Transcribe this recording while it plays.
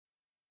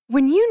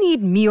When you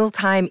need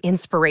mealtime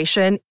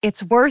inspiration,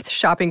 it's worth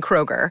shopping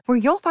Kroger, where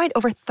you'll find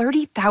over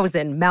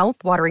 30,000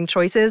 mouth-watering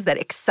choices that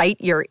excite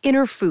your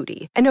inner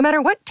foodie. And no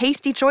matter what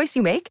tasty choice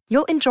you make,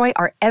 you'll enjoy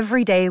our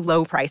everyday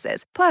low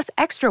prices, plus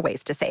extra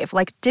ways to save,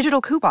 like digital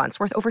coupons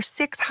worth over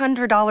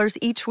 $600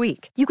 each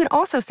week. You can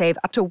also save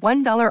up to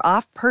 $1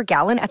 off per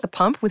gallon at the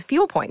pump with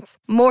fuel points.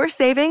 More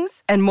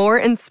savings and more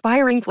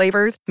inspiring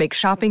flavors make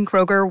shopping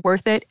Kroger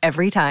worth it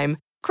every time.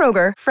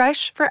 Kroger,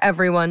 fresh for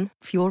everyone.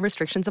 Fuel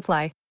restrictions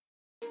apply.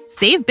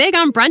 Save big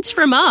on brunch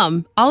for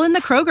mom, all in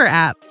the Kroger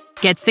app.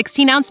 Get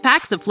 16-ounce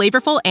packs of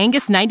flavorful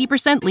Angus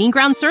 90% lean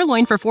ground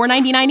sirloin for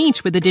 $4.99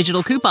 each with a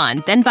digital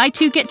coupon. Then buy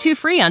 2, get 2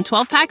 free on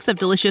 12 packs of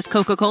delicious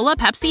Coca-Cola,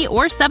 Pepsi,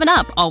 or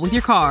 7-Up, all with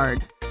your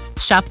card.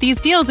 Shop these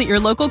deals at your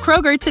local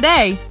Kroger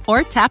today,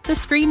 or tap the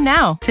screen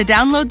now to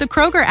download the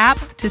Kroger app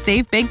to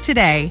save big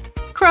today.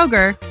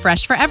 Kroger,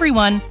 fresh for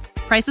everyone.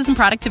 Prices and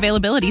product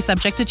availability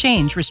subject to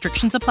change.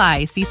 Restrictions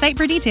apply. See site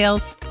for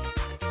details.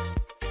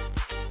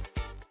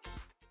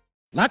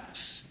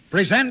 Lux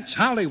presents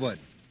Hollywood.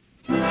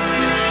 The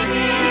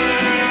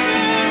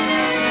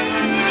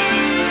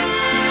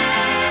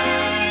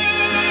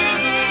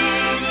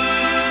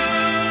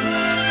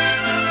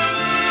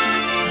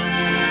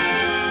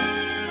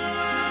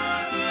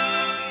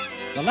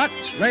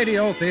Lux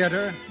Radio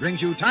Theater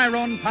brings you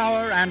Tyrone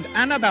Power and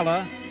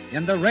Annabella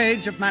in The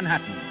Rage of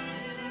Manhattan.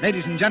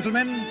 Ladies and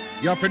gentlemen,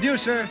 your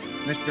producer,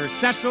 Mr.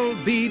 Cecil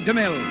B.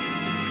 DeMille.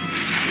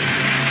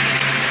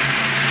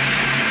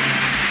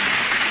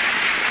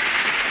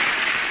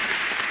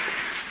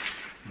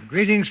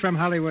 Greetings from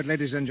Hollywood,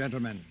 ladies and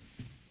gentlemen.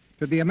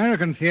 To the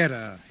American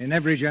theater, in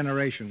every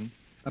generation,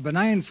 a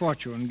benign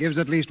fortune gives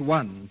at least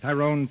one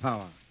Tyrone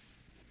Power.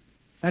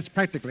 That's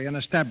practically an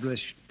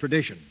established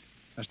tradition,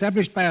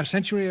 established by a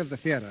century of the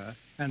theater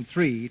and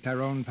 3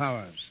 Tyrone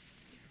Powers.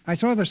 I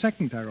saw the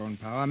second Tyrone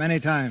Power many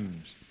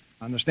times,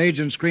 on the stage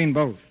and screen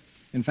both.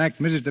 In fact,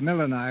 Mrs.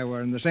 DeMille and I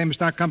were in the same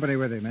stock company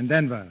with him in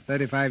Denver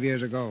 35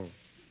 years ago.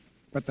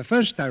 But the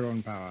first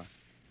Tyrone Power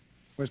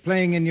was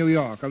playing in New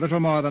York a little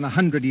more than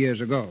 100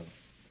 years ago.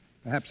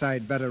 Perhaps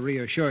I'd better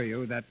reassure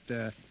you that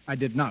I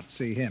did not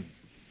see him.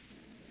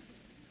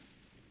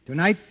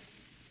 Tonight,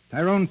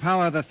 Tyrone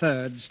Power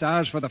III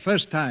stars for the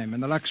first time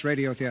in the Lux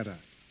Radio Theater.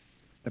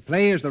 The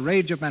play is The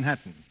Rage of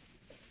Manhattan,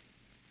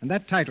 and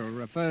that title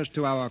refers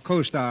to our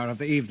co-star of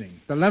the evening,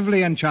 the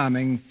lovely and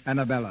charming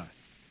Annabella,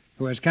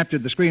 who has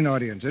captured the screen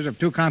audiences of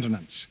 2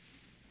 continents.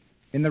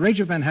 In The Rage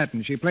of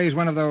Manhattan, she plays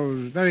one of those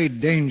very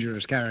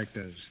dangerous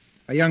characters,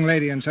 a young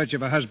lady in search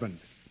of a husband.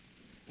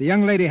 The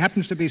young lady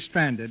happens to be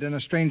stranded in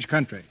a strange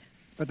country,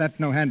 but that's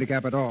no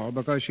handicap at all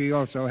because she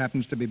also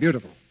happens to be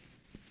beautiful.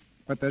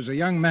 But there's a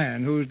young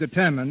man who's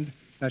determined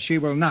that she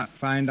will not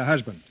find a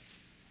husband.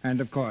 And,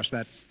 of course,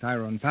 that's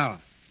Tyrone Power,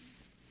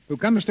 who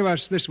comes to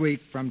us this week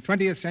from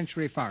 20th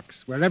Century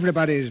Fox, where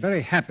everybody is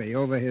very happy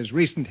over his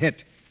recent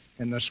hit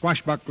in the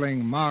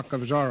swashbuckling Mark of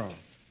Zorro.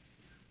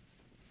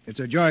 It's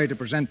a joy to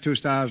present 2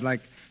 stars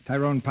like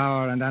Tyrone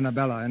Power and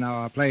Annabella in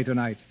our play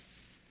tonight.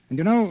 And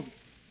you know,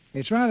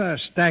 it's rather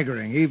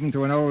staggering, even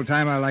to an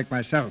old-timer like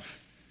myself,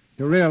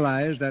 to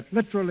realize that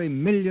literally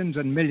millions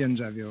and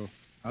millions of you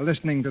are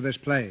listening to this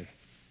play.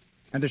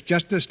 And it's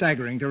just as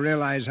staggering to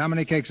realize how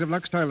many cakes of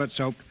Lux toilet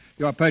soap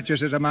your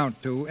purchases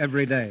amount to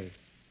every day.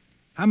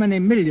 How many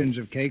millions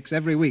of cakes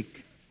every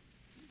week.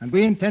 And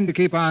we intend to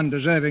keep on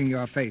deserving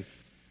your faith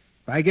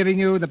by giving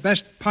you the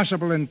best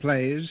possible in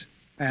plays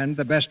and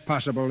the best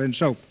possible in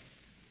soap,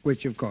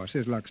 which, of course,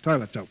 is Lux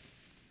toilet soap.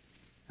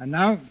 And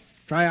now,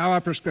 try our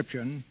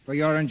prescription for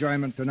your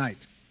enjoyment tonight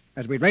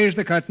as we raise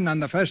the curtain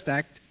on the first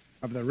act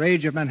of The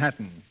Rage of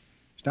Manhattan,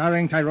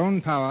 starring Tyrone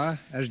Power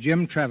as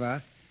Jim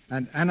Trevor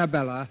and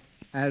Annabella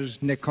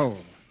as Nicole.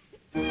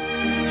 In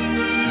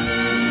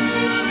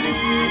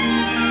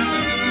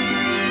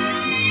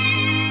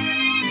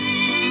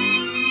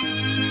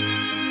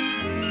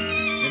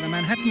a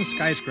Manhattan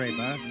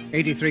skyscraper,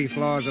 83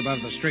 floors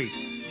above the street,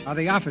 are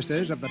the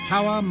offices of the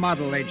Tower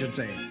Model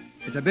Agency.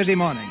 It's a busy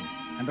morning,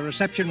 and the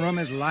reception room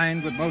is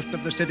lined with most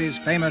of the city's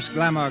famous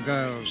glamour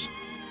girls.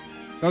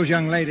 Those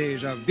young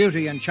ladies of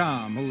beauty and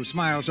charm who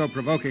smile so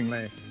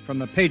provokingly from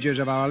the pages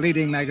of our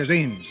leading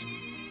magazines.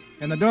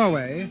 In the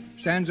doorway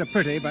stands a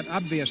pretty but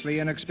obviously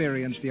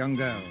inexperienced young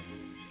girl.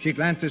 She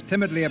glances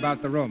timidly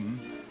about the room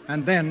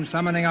and then,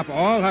 summoning up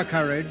all her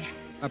courage,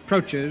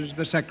 approaches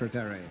the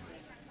secretary.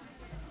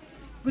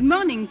 Good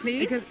morning,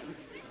 please.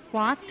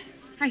 What?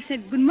 I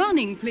said good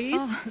morning, please.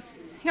 Oh,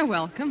 you're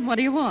welcome. What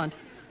do you want?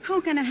 How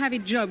can I have a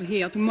job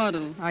here to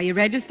model? Are you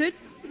registered?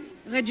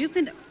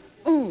 Registered?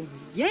 Oh,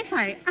 yes,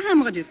 I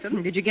am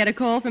registered. Did you get a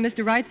call from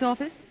Mr. Wright's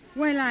office?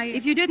 Well,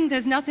 If you didn't,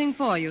 there's nothing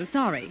for you.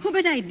 Sorry. Oh,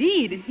 but I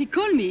did. He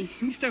called me,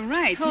 Mr.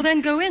 Wright. Oh,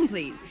 then go in,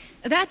 please.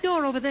 That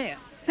door over there.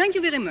 Thank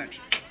you very much.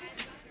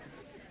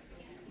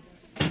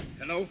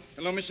 Hello,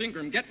 Miss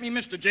Ingram. Get me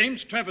Mr.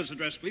 James Trevor's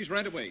address, please,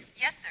 right away.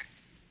 Yes,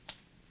 sir.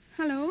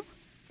 Hello?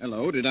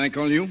 Hello, did I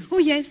call you? Oh,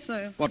 yes,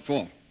 sir. What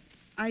for?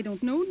 I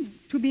don't know.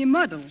 To be a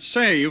model.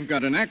 Say, you've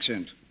got an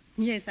accent.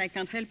 Yes, I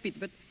can't help it,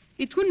 but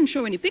It wouldn't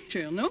show any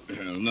picture, no?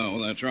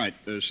 No, that's right.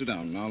 Sit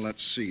down. Now,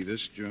 let's see.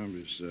 This job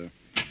is...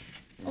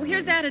 Oh,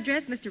 here's that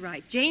address, Mr.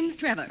 Wright. James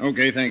Trevor.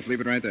 Okay, thanks. Leave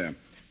it right there.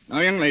 Now,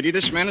 young lady,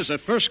 this man is a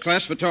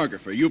first-class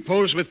photographer. You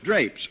pose with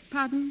drapes.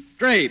 Pardon?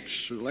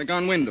 Drapes, like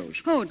on windows.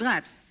 Oh,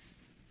 drapes.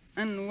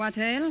 And what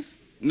else?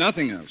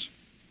 Nothing else.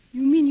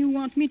 You mean you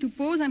want me to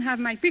pose and have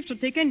my picture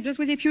taken just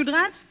with a few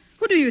drapes?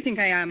 Who do you think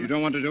I am? You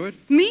don't want to do it?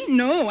 Me?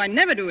 No, I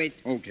never do it.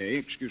 Okay,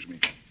 excuse me.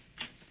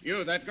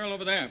 You, that girl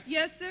over there.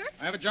 Yes, sir?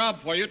 I have a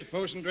job for you to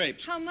pose in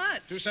drapes. How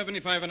much?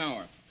 $2.75 an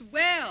hour.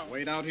 Swell.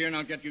 Wait out here and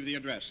I'll get you the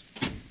address.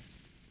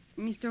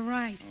 Mr.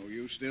 Wright. Oh,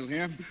 you still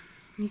here?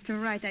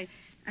 Mr. Wright,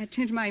 I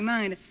changed my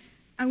mind.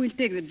 I will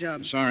take the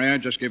job. Sorry, I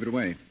just gave it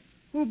away.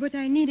 Oh, but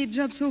I need a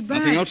job so bad.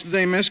 Nothing else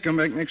today, miss. Come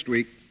back next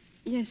week.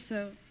 Yes,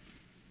 sir.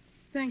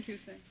 Thank you,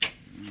 sir.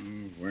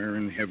 Where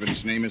in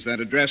heaven's name is that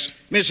address?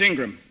 Miss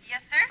Ingram.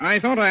 Yes, sir? I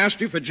thought I asked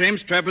you for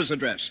James Trevor's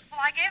address.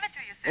 Well, I gave it to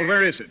you, sir. Well,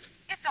 where is it?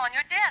 It's on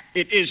your desk.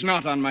 It is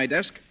not on my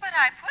desk. But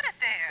I put it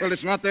there. Well,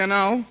 it's not there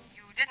now.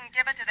 You didn't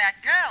give it to that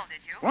girl,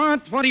 did you?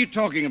 What? What are you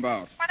talking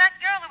about? Well, that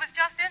girl who was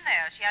just in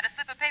there. She had a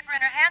slip of paper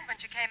in her hand when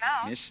she came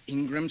out. Miss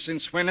Ingram,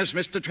 since when has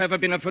Mr. Trevor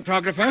been a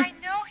photographer? I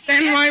know he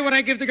Then is. why would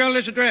I give the girl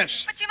his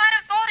address? But you might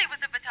have thought he was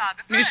a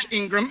photographer. Miss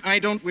Ingram, I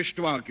don't wish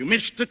to argue.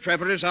 Mr.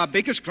 Trevor is our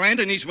biggest client,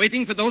 and he's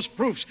waiting for those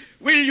proofs.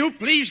 Will you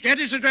please get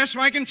his address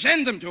so I can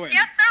send them to him?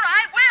 Yes, sir,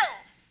 I will.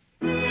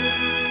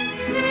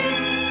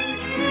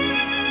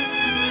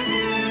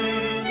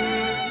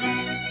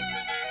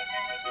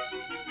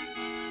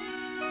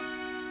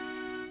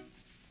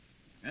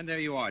 And there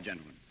you are,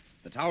 gentlemen.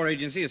 The Tower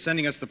Agency is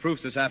sending us the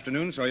proofs this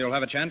afternoon, so you'll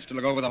have a chance to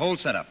look over the whole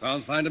setup.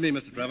 Sounds fine to me,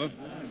 Mr. Trevor.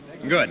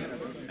 Good.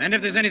 And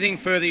if there's anything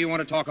further you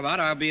want to talk about,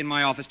 I'll be in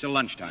my office till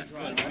lunchtime.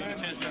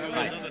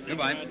 Right.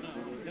 Goodbye.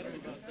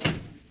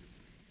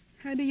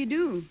 How do you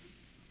do?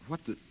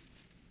 What the...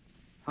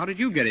 How did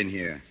you get in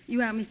here?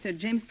 You are Mr.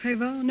 James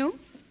Trevor, no?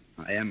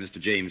 I am Mr.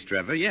 James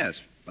Trevor,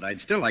 yes. But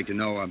I'd still like to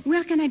know...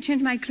 Where can I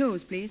change my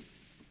clothes, please?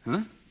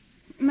 Huh?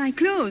 My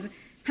clothes.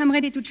 I'm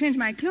ready to change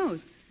my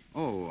clothes.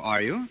 Oh,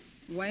 are you?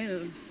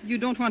 Well, you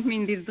don't want me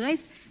in this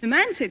dress. The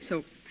man said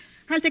so.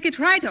 I'll take it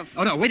right off.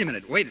 Oh, no, wait a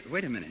minute. Wait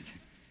a minute.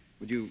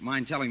 Would you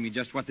mind telling me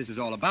just what this is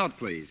all about,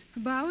 please?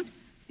 About?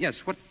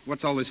 Yes,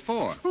 what's all this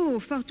for? Oh,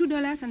 for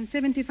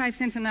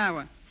 $2.75 an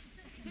hour.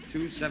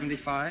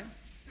 $2.75?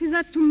 Is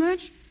that too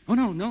much? Oh,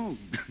 no.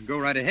 Go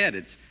right ahead.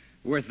 It's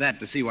worth that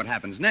to see what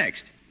happens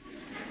next.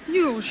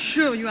 You're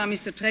sure you are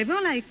Mr. Trevor,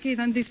 like is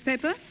on this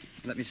paper?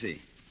 Let me see.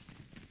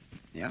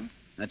 Yeah,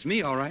 that's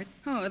me, all right.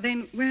 Oh,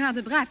 then where are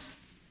the drapes?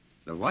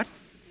 The what?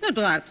 The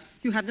drapes.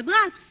 You have the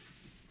drapes.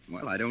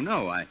 Well, I don't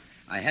know.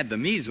 I had the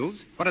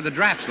measles. What are the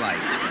drapes like?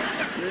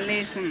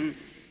 Listen,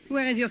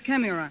 where is your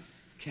camera?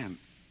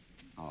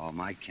 Oh,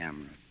 my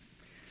camera.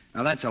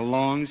 Now, that's a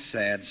long,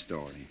 sad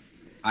story.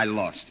 I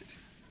lost it.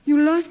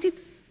 You lost it?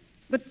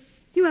 But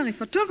you are a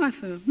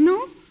photographer,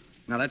 no?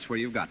 Now, that's where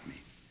you've got me.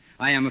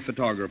 I am a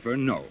photographer,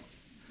 no.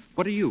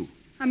 What are you?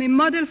 I'm a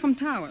model from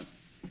Towers.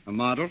 A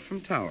model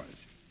from Towers.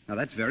 Now,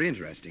 that's very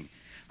interesting.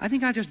 I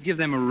think I'll just give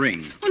them a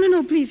ring. Oh,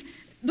 no, please.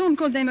 Don't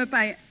call them up.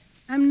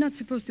 I'm not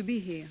supposed to be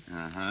here.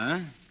 Uh-huh.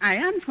 I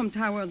am from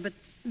Towers, but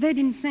they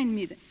didn't send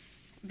me.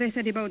 They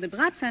said about the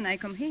drapes, and I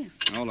come here.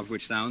 All of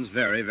which sounds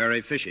very, very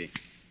fishy.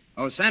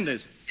 Oh,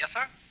 Sanders. Yes,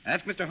 sir?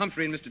 Ask Mr.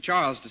 Humphrey and Mr.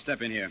 Charles to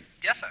step in here.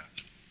 Yes, sir.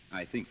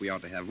 I think we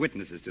ought to have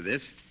witnesses to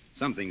this.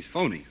 Something's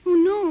phony. Oh,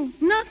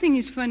 no, nothing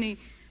is funny.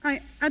 I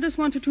just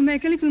wanted to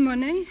make a little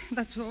money,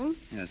 that's all.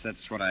 Yes,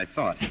 that's what I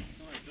thought.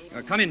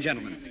 Come in,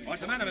 gentlemen.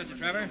 What's the matter, Mr.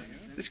 Trevor?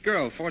 This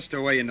girl forced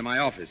her way into my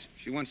office.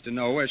 She wants to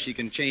know where she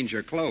can change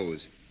her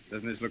clothes.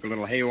 Doesn't this look a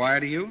little haywire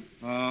to you?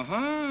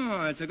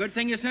 Uh-huh. It's a good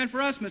thing you sent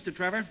for us, Mr.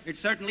 Trevor. It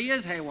certainly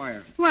is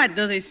haywire. What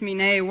does this mean,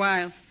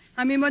 haywires?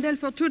 I'm a model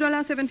for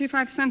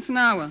 $2.75 an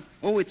hour.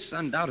 Oh, it's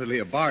undoubtedly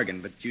a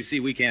bargain, but you see,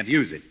 we can't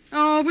use it.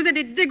 Oh, vous êtes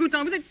des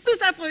dégoûtants. Vous êtes tous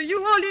affreux.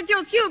 You old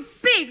idiots. You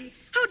pigs.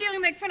 How dare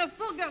you make fun of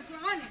poor girls for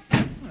honest?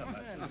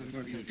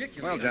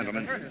 Well,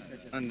 gentlemen,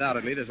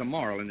 undoubtedly there's a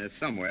moral in this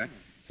somewhere.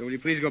 So will you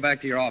please go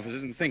back to your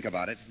offices and think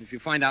about it? If you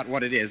find out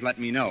what it is, let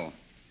me know.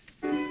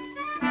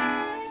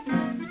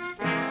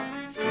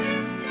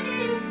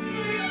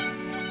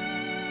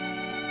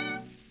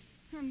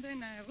 And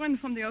then I run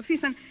from the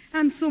office, and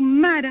I'm so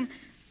mad,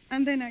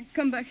 and then I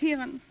come back here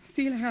and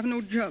still have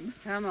no job.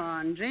 Come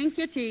on, drink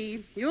your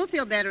tea. You'll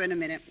feel better in a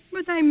minute.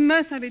 But I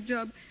must have a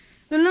job.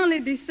 The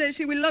landlady says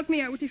she will lock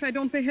me out if I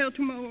don't pay her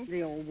tomorrow.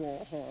 The old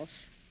war horse.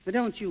 But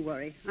don't you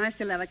worry. I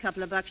still have a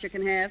couple of bucks you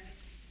can have.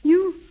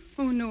 You?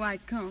 Oh, no, I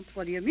can't.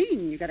 What do you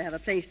mean? You got to have a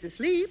place to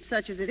sleep,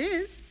 such as it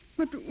is.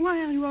 But why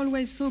are you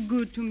always so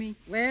good to me?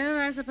 Well,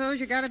 I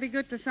suppose you got to be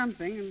good to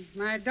something. And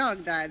my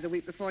dog died the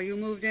week before you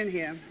moved in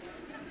here.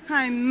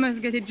 I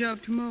must get a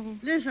job tomorrow.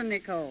 Listen,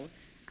 Nicole.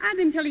 I've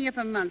been telling you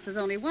for months there's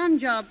only one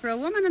job for a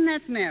woman, and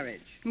that's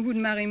marriage. Who would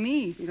marry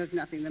me? There's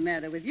nothing the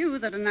matter with you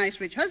that a nice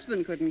rich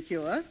husband couldn't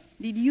cure.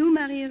 Did you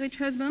marry a rich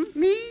husband?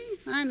 Me?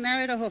 I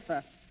married a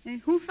hoofer. A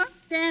hoofer?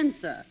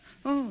 Dancer.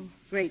 Oh.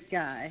 Great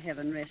guy,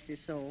 heaven rest his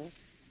soul.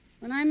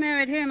 When I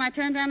married him, I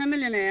turned down a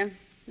millionaire.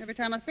 Every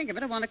time I think of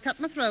it, I want to cut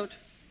my throat.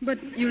 But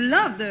you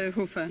love the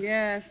Hofer.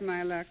 Yes,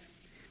 my luck.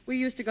 We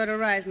used to go to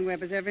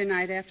Reisenweber's every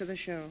night after the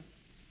show.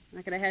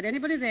 I could have had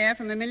anybody there,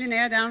 from a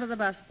millionaire down to the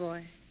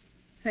busboy.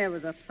 There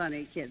was a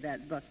funny kid,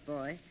 that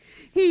busboy.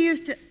 He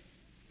used to...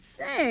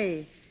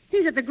 Say,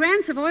 he's at the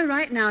Grand Savoy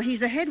right now. He's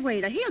the head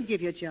waiter. He'll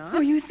give you a job.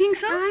 Oh, you think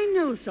so? I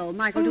know so.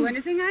 Mike'll do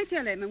anything I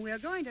tell him, and we're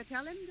going to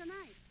tell him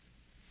tonight.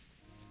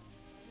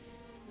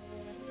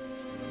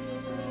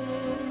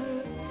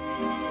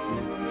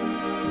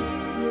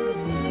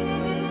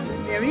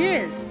 There he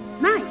is.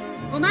 Mike.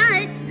 Oh,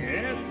 Mike.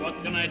 Yes, what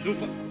can I do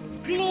for...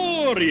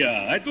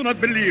 Gloria, I do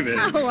not believe it.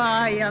 How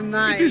are you,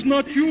 Mike? It is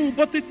not you,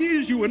 but it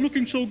is you. And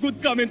looking so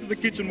good, come into the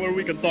kitchen where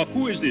we can talk.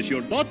 Who is this,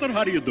 your daughter?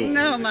 How do you do?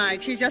 No,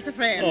 Mike, she's just a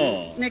friend.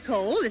 Oh.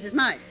 Nicole, this is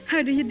Mike.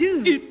 How do you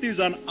do? It is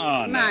an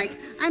honor. Mike,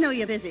 I know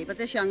you're busy, but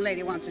this young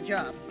lady wants a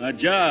job. A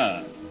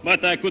job?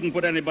 But I couldn't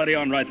put anybody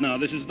on right now.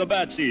 This is the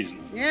bad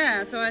season.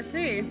 Yeah, so I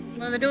see.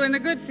 What do they do in the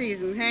good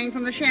season? Hang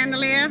from the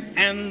chandelier?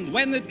 And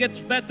when it gets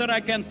better, I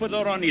can't put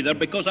her on either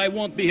because I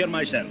won't be here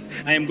myself.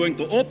 I am going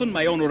to open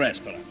my own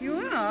restaurant. You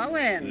are?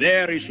 When?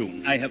 Very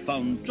soon. I have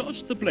found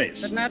just the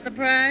place. But not the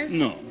price?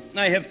 No.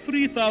 I have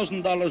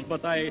 $3,000,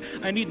 but I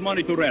need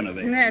money to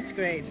renovate. That's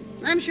great.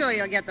 I'm sure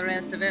you'll get the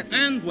rest of it.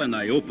 And when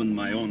I open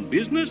my own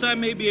business, I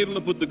may be able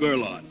to put the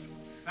girl on.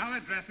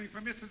 Salad dressing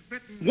for Mrs.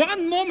 Britton.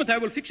 One moment, I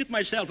will fix it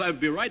myself. I'll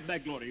be right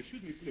back, Gloria.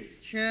 Excuse me, please.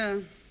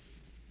 Sure.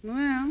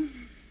 Well...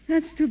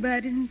 That's too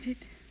bad, isn't it?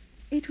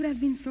 It would have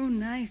been so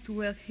nice to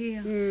work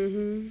here.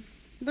 Mm-hmm.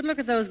 But look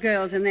at those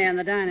girls in there in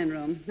the dining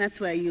room. That's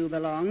where you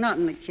belong, not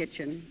in the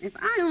kitchen. If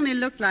I only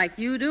looked like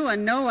you do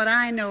and know what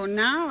I know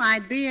now,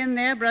 I'd be in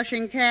there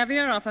brushing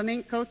caviar off a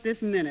mink coat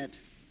this minute.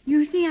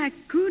 You think I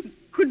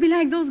could be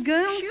like those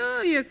girls?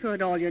 Sure you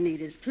could. All you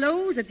need is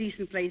clothes, a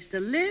decent place to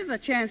live, a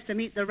chance to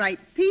meet the right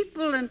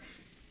people, and...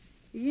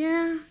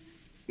 Yeah.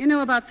 You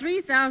know, about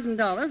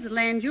 $3,000 would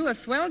land you a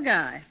swell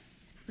guy.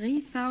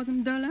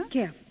 $3,000?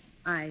 Careful.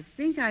 I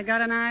think I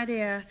got an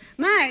idea.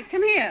 Mike,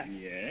 come here.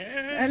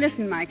 Yeah?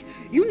 Listen, Mike,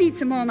 you need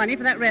some more money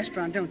for that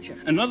restaurant, don't you?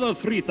 Another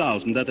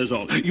 $3,000, that is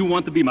all. You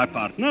want to be my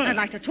partner? I'd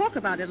like to talk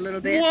about it a little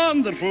bit.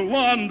 Wonderful,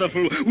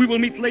 wonderful. We will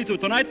meet later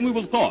tonight and we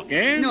will talk,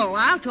 eh? No,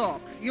 I'll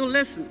talk. You'll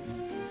listen.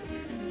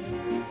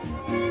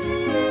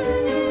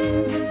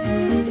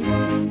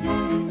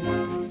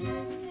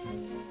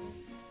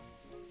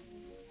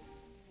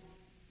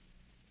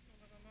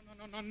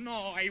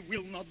 No, I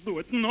will not do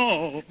it.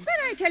 No. But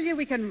I tell you,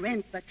 we can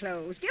rent the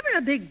clothes. Give her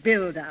a big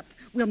build-up.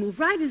 We'll move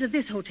right into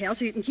this hotel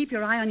so you can keep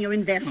your eye on your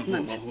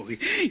investment. Oh,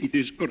 it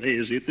is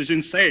crazy. It is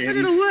insane. But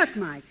it'll work,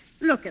 Mike.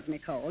 Look at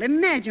Nicole.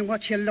 Imagine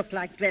what she'll look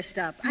like dressed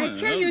up. I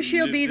tell you,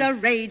 she'll be the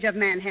rage of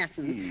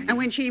Manhattan. And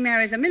when she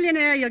marries a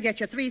millionaire, you'll get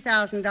your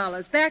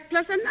 $3,000 back,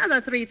 plus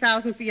another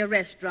 $3,000 for your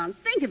restaurant.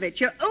 Think of it,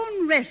 your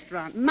own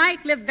restaurant,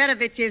 Mike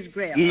Levadovich's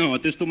Grill. No,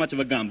 it is too much of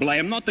a gamble. I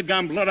am not a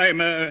gambler. I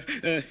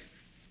am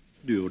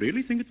Do you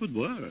really think it would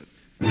work?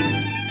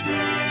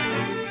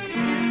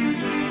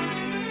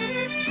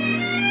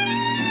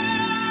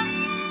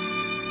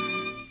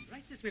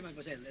 Right this way,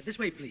 mademoiselle. This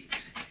way, please.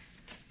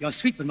 Your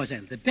suite,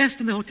 mademoiselle. The best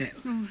in the hotel.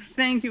 Oh,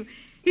 thank you.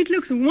 It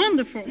looks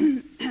wonderful.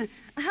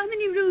 How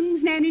many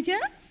rooms, manager?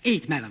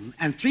 8, madam,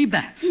 and 3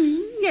 baths.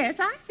 Yes,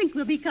 I think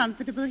we'll be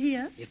comfortable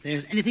here. If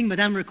there's anything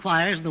madame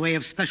requires in the way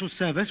of special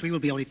service, we will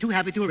be only too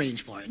happy to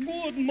arrange for it.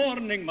 Good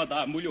morning,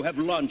 madame. Will you have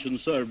luncheon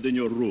served in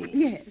your room?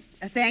 Yes.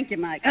 Thank you,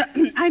 Mike.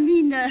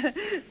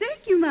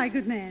 Thank you, my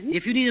good man.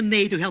 If you need a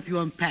maid to help you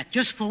unpack,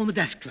 just phone the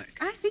desk clerk.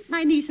 I think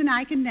my niece and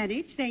I can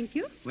manage, thank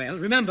you. Well,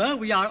 remember,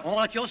 we are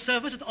all at your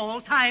service at all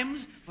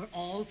times, for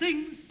all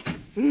things.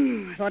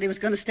 I thought he was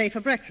going to stay for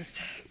breakfast.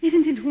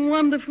 Isn't it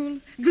wonderful?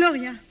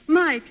 Gloria,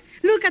 Mike,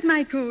 look at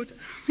my coat.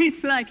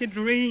 It's like a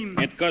dream.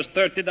 It costs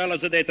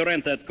 $30 a day to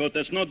rent that coat.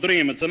 That's no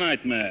dream. It's a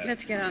nightmare.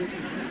 Let's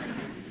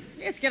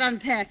get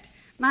unpacked.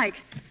 Mike,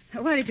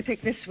 why did you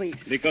pick this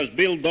suite? Because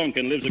Bill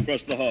Duncan lives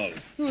across the hall.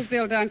 Who's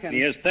Bill Duncan? He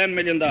has $10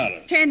 million.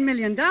 $10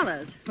 million?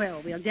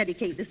 Well, we'll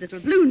dedicate this little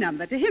blue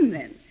number to him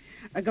then.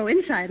 Go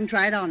inside and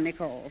try it on,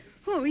 Nicole.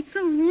 Oh, it's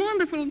so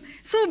wonderful,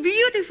 so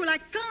beautiful. I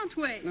can't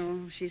wait.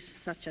 Oh, she's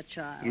such a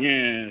child.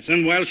 Yes,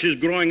 and while she's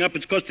growing up,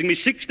 it's costing me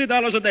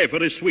 $60 a day for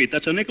this suite.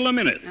 That's a nickel a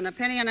minute. And a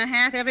penny and a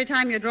half every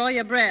time you draw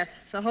your breath.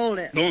 So hold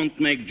it. Don't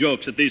make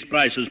jokes at these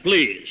prices,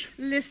 please.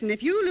 Listen,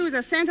 if you lose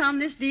a cent on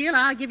this deal,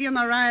 I'll give you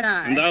my right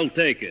eye. And I'll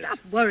take it. Stop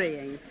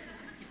worrying.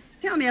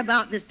 Tell me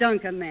about this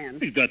Duncan man.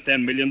 He's got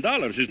 $10 million.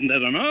 Isn't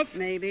that enough?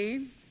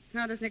 Maybe.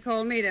 How does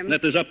Nicole meet him?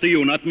 That is up to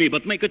you, not me,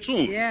 but make it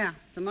soon. Yeah,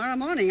 tomorrow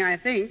morning, I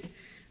think.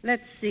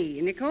 Let's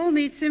see. Nicole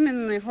meets him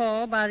in the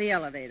hall by the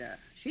elevator.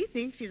 She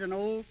thinks he's an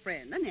old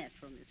friend, a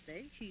natural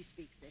mistake. She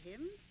speaks to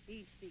him.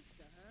 He speaks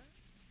to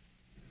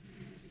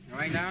her.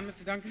 Going down,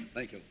 Mr. Duncan?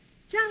 Thank you.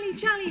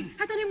 Charlie,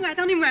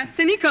 attendez-moi,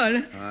 c'est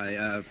Nicole.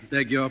 I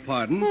beg your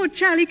pardon? Oh,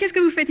 Charlie, qu'est-ce que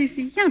vous faites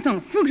ici? Il y a un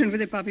temps fou que je ne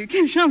vous ai pas vu.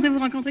 Quelle chance de vous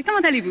rencontrer.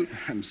 Comment allez-vous?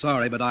 I'm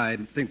sorry, but I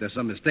think there's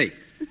some mistake.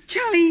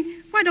 Charlie,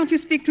 why don't you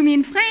speak to me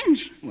in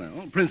French?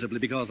 Well, principally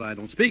because I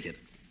don't speak it.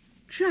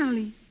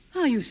 Charlie,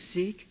 are you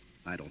sick?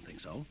 I don't think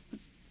so.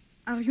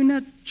 Are you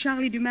not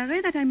Charlie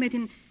Dumaret that I met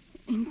in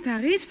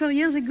Paris 4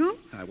 years ago?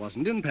 I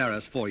wasn't in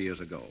Paris 4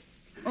 years ago.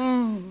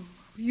 Oh,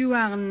 you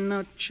are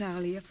not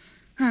Charlie.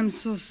 I'm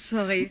so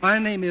sorry. My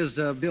name is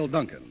Bill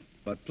Duncan,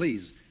 but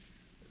please,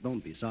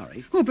 don't be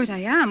sorry. Oh, but I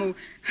am. Oh,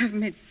 I've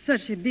made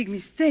such a big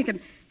mistake. And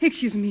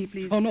excuse me,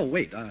 please. Oh, no,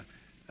 wait.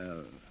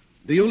 Do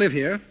you live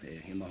here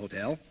in the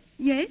hotel?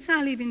 Yes,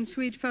 I live in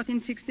Suite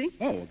 1460.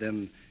 Oh,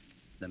 then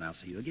I'll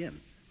see you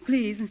again.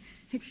 Please,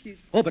 excuse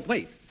me. Oh, but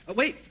wait.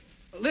 Wait.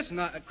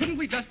 Listen, couldn't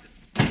we just...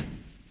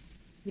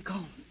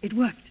 Nicole, it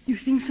worked. You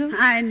think so?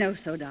 I know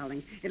so,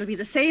 darling. It'll be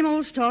the same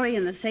old story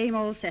in the same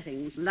old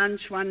settings.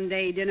 Lunch one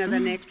day, dinner the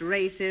next,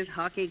 races,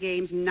 hockey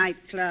games,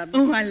 nightclubs.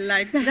 Oh, I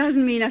like that.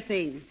 Doesn't mean a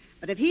thing.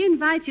 But if he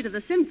invites you to the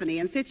symphony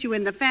and sits you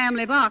in the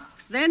family box,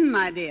 then,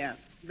 my dear,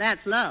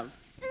 that's love.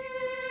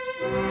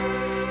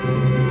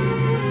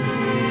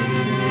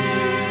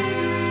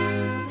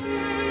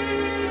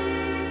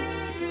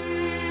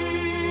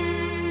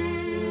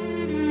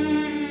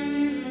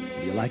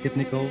 Do you like it,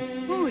 Nicole?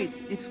 Oh,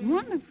 it's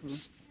wonderful.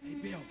 Hey,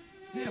 Bill.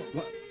 Bill.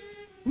 What?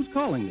 Who's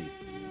calling me?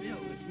 Bill,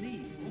 it's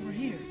me. Over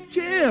here.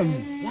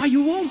 Jim! Why,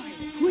 you won't?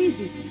 Who is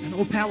it? An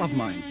old pal of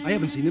mine. I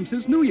haven't seen him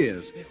since New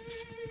Year's. Bill,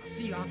 I'll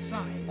see you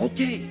outside.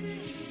 Okay.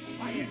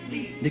 Quiet,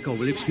 please. Nicole,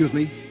 will you excuse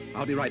me?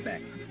 I'll be right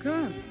back. Of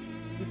course.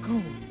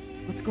 Nicole,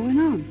 what's going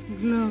on?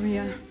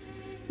 Gloria,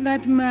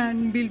 that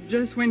man Bill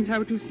just went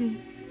out to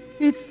see.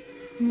 It's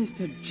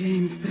Mr.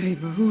 James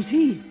Trevor. Who's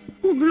he?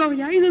 Oh,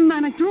 Gloria, he's the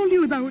man I told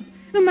you about.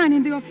 The man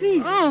in the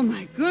office. Oh,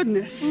 my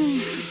goodness.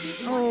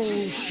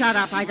 Oh, shut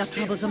up. I got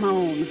troubles of my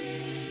own.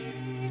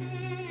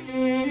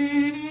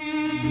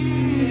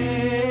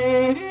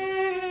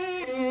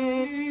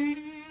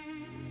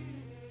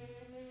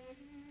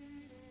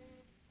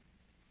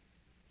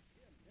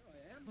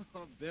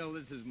 Oh, Bill,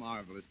 this is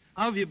marvelous.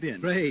 How have you been?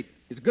 Great.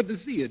 It's good to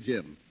see you,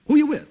 Jim. Who are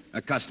you with?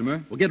 A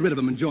customer. Well, get rid of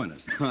him and join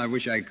us. I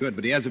wish I could,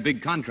 but he has a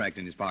big contract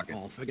in his pocket.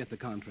 Oh, forget the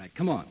contract.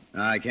 Come on.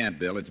 I can't,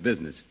 Bill. It's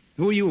business.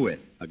 Who are you with?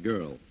 A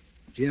girl.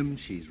 Jim,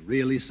 she's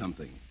really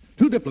something.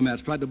 2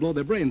 diplomats tried to blow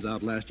their brains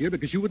out last year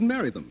because you wouldn't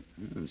marry them.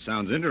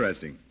 Sounds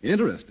interesting.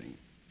 Interesting.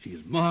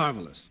 She's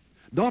marvelous.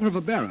 Daughter of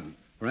a baron.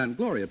 Her Aunt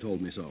Gloria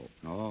told me so.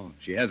 Oh,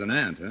 she has an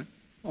aunt, huh?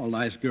 All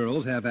nice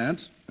girls have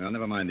aunts. Well,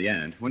 never mind the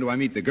aunt. When do I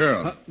meet the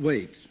girl?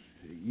 Wait.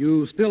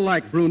 You still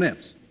like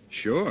brunettes?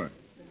 Sure.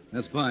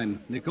 That's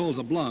fine. Nicole's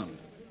a blonde.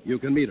 You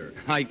can meet her.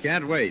 I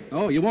can't wait.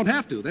 Oh, you won't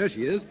have to. There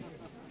she is.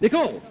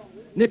 Nicole!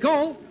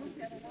 Nicole!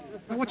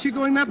 Now, what's she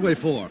going that way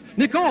for?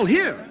 Nicole,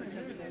 here!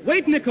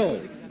 Wait,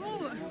 Nicole!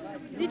 Oh,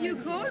 did you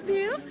call,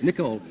 Bill?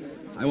 Nicole,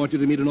 I want you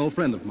to meet an old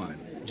friend of mine,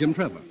 Jim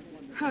Trevor.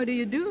 How do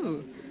you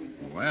do?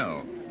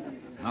 Well,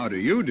 how do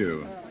you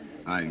do?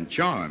 I'm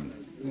charmed.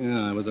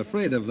 Yeah, I was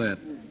afraid of that.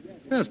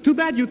 Well, it's too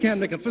bad you can't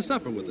make it for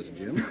supper with us,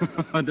 Jim.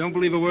 Don't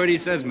believe a word he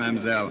says,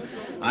 mademoiselle.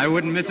 I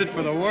wouldn't miss it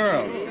for the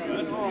world.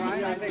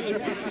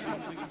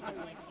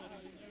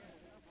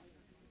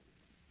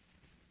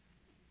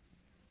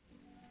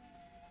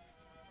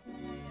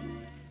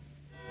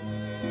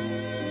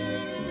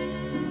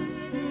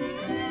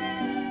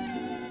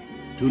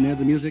 Too near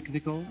the music,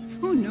 Nicole?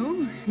 Oh,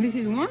 no. This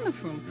is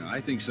wonderful. I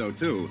think so,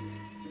 too.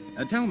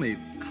 Tell me,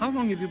 how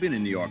long have you been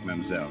in New York,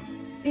 mademoiselle?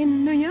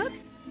 In New York?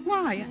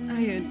 Why,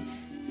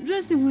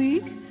 just a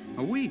week.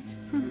 A week?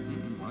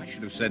 I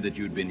should have said that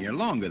you'd been here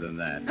longer than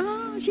that.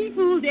 Oh, she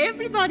fooled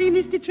everybody,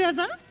 Mr.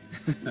 Trevor.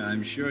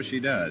 I'm sure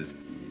she does.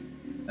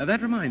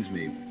 That reminds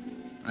me.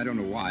 I don't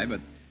know why, but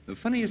the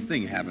funniest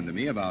thing happened to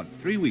me about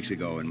 3 weeks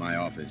ago in my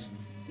office.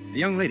 A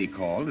young lady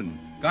called and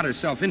got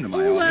herself into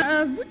my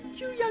office. Wouldn't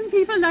you young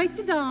people like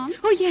to dance?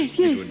 Oh, yes,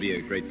 yes. It would be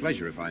a great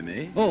pleasure if I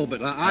may. Oh,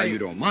 but You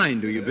don't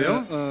mind, do you,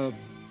 Bill? Well,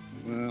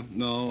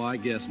 no, I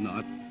guess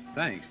not.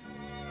 Thanks.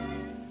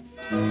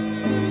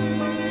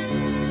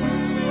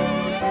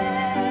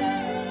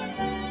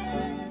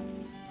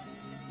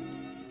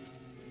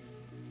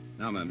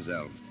 Now,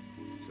 mademoiselle,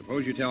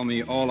 suppose you tell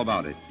me all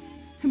about it.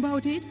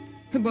 About it?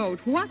 About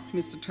what,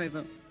 Mr.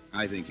 Trevor?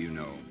 I think you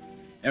know.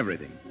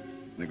 Everything.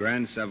 The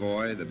Grand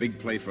Savoy, the big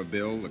play for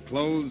Bill, the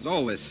clothes,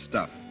 all this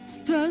stuff.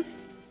 Stuff?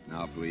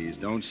 Now, please,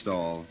 don't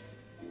stall.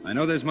 I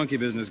know there's monkey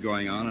business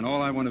going on, and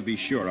all I want to be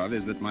sure of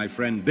is that my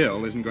friend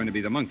Bill isn't going to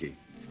be the monkey.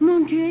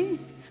 Monkey?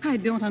 I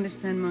don't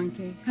understand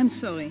monkey. I'm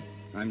sorry.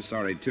 I'm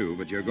sorry, too,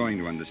 but you're going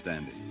to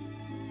understand it.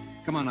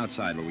 Come on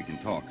outside where we can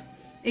talk.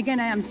 Again,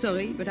 I am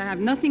sorry, but I have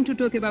nothing to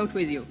talk about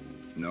with you.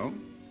 No?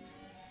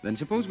 Then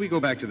suppose we go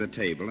back to the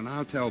table, and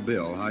I'll tell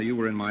Bill how you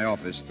were in my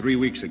office 3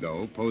 weeks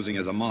ago, posing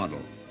as a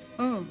model.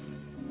 Oh,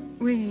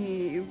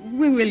 we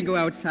will go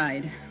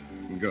outside.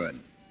 Good.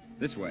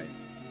 This way.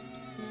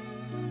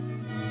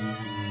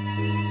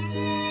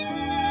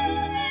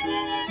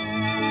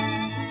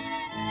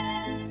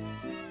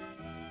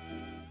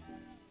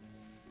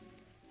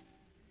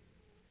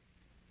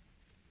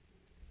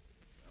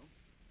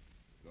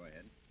 Go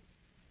ahead.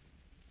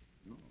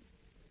 No.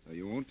 So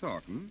you won't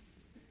talk, hmm?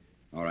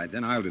 All right,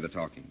 then I'll do the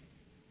talking.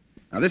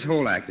 Now, this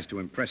whole act is to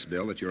impress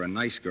Bill that you're a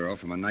nice girl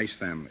from a nice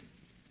family.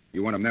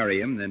 You want to marry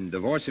him, then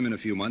divorce him in a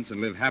few months and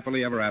live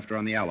happily ever after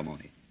on the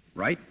alimony.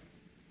 Right?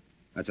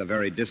 That's a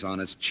very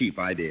dishonest, cheap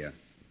idea.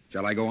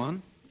 Shall I go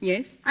on?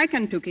 Yes, I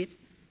can took it.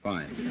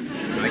 Fine.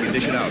 I can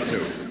dish it out,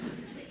 too.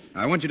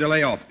 I want you to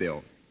lay off,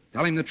 Bill.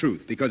 Tell him the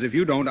truth, because if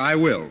you don't, I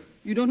will.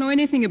 You don't know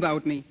anything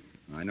about me.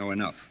 I know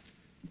enough.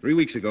 3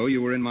 weeks ago,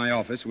 you were in my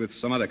office with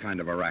some other kind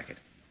of a racket.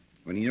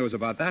 When he knows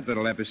about that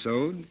little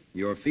episode,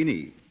 you're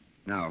fini.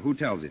 Now, who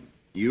tells him?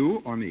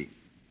 You or me?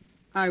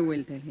 I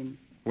will tell him.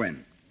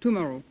 When?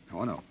 Tomorrow.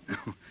 Oh, no.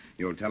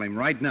 You'll tell him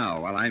right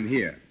now while I'm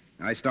here.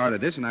 I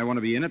started this, and I want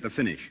to be in at the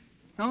finish.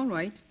 All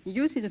right.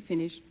 You see the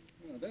finish.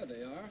 Oh, there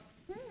they are.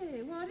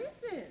 Hey, what is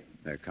this?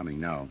 They're coming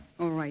now.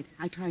 All right.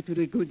 I tried to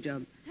do a good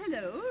job.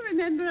 Hello,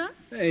 remember us?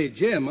 Hey,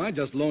 Jim, I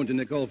just loaned you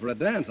Nicole for a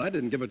dance. I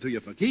didn't give it to you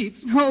for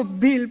keeps. Oh,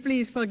 Bill,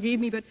 please forgive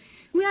me, but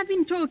we have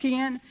been talking,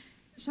 and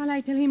shall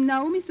I tell him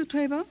now, Mr.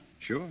 Trevor?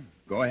 Sure.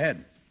 Go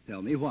ahead.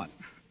 Tell me what?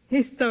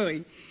 A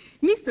story.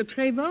 Mr.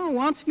 Trevor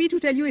wants me to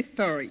tell you a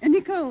story.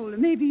 Nicole,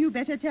 maybe you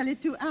better tell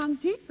it to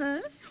Auntie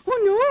first.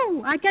 Oh,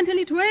 no, I can tell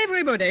it to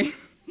everybody.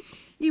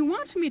 He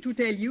wants me to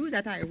tell you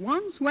that I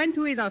once went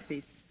to his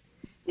office.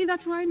 Is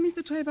that right,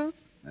 Mr. Trevor?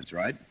 That's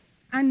right.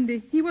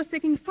 And he was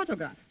taking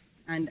photographs.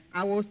 And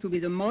I was to be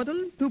the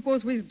model to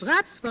pose with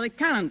drapes for a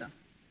calendar.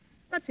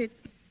 That's it.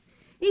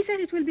 He says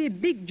it will be a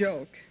big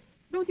joke.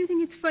 Don't you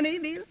think it's funny,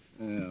 Bill?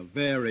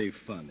 Very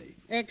funny.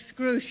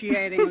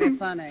 Excruciatingly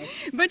funny.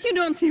 But you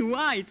don't see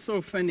why it's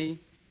so funny.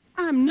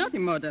 I'm not a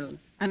model,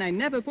 and I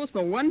never pose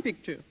for one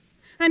picture.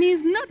 And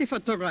he's not a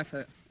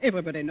photographer.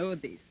 Everybody knows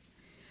this.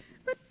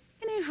 But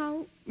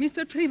anyhow,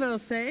 Mr. Trevor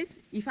says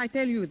if I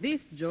tell you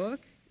this joke,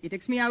 he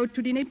takes me out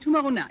to dinner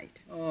tomorrow night.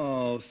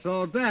 Oh,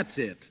 so that's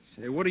it.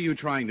 Say, what are you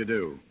trying to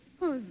do?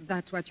 Oh,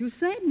 that's what you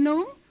said,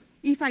 no?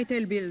 If I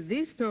tell Bill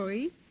this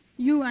story,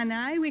 you and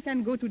I, we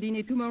can go to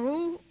dinner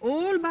tomorrow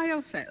all by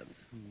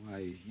ourselves.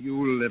 Why,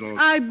 you little...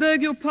 I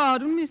beg your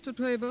pardon, Mr.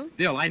 Trevor.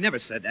 Bill, I never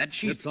said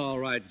that. It's all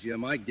right,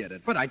 Jim. I get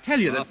it. But I tell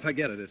you Oh, that...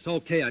 forget it. It's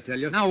okay, I tell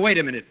you. Now, wait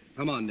a minute.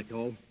 Come on,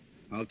 Nicole.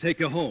 I'll take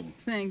you home.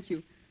 Thank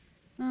you.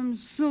 I'm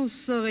so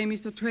sorry,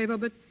 Mr. Trevor,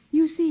 but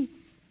you see,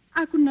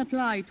 I could not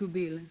lie to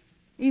Bill.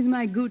 He's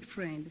my good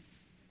friend.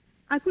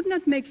 I could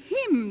not make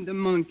him the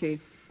monkey.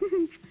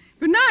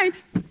 Good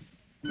night.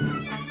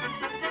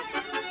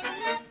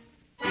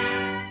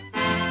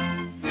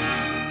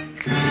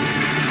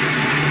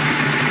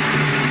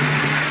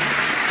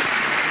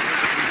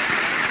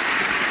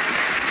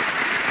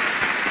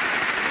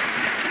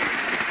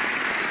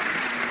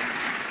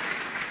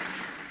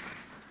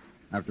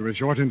 After a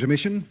short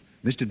intermission,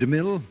 Mr.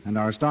 DeMille and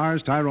our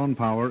stars Tyrone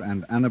Power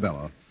and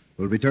Annabella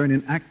will return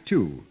in Act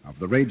Two of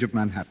The Rage of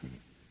Manhattan.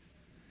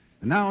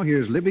 And now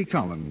here's Libby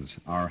Collins,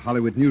 our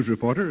Hollywood news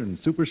reporter and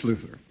super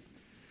sleuther.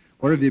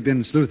 Where have you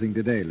been sleuthing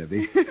today,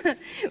 Libby?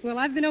 Well,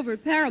 I've been over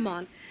at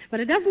Paramount, but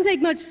it doesn't take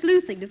much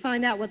sleuthing to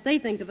find out what they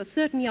think of a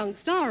certain young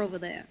star over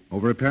there.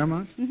 Over at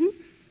Paramount? Mm-hmm.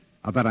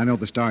 I'll bet I know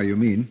the star you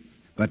mean,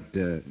 but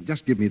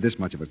just give me this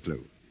much of a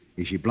clue.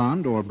 Is she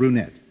blonde or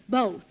brunette?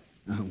 Both.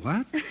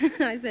 What?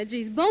 I said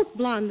she's both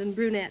blonde and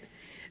brunette.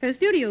 Her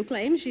studio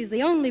claims she's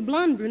the only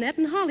blonde brunette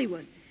in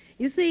Hollywood.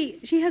 You see,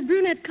 she has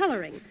brunette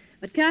coloring,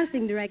 but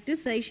casting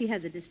directors say she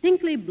has a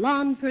distinctly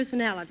blonde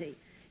personality.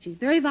 She's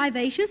very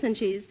vivacious, and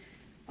she's...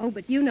 Oh,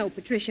 but you know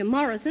Patricia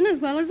Morrison as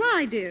well as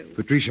I do.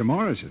 Patricia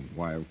Morrison?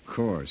 Why, of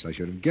course, I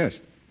should have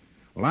guessed.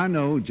 Well, I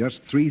know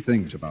just 3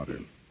 things about her.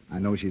 I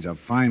know she's a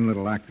fine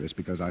little actress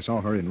because I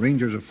saw her in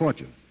Rangers of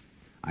Fortune.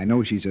 I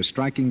know she's a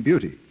striking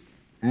beauty.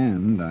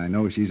 And I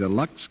know she's a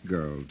Lux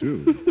girl,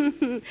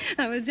 too.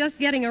 I was just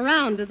getting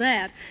around to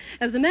that.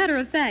 As a matter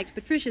of fact,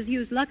 Patricia's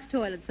used Lux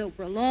toilet soap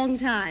for a long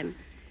time.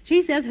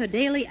 She says her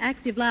daily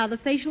active lather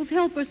facials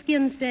help her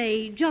skin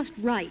stay just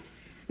right.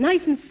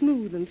 Nice and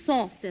smooth and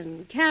soft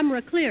and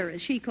camera clear,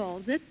 as she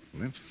calls it.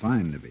 Well, that's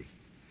fine, Libby.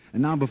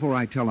 And now, before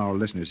I tell our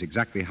listeners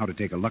exactly how to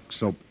take a Lux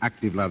soap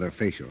active lather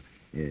facial,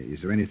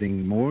 is there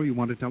anything more you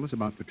want to tell us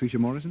about Patricia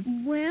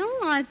Morrison? Well,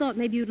 I thought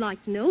maybe you'd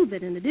like to know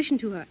that in addition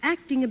to her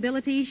acting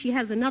ability, she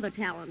has another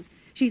talent.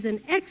 She's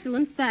an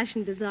excellent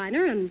fashion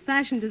designer, and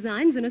fashion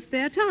designs in her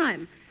spare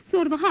time.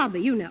 Sort of a hobby,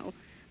 you know.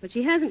 But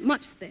she hasn't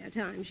much spare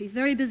time. She's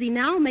very busy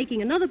now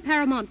making another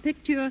Paramount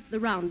picture, The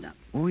Roundup.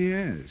 Oh,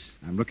 yes.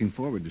 I'm looking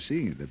forward to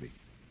seeing it, Libby.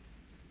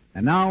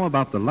 And now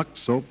about the Lux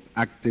Soap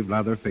Active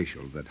Lather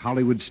Facial that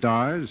Hollywood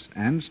stars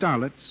and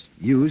starlets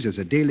use as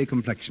a daily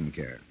complexion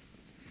care.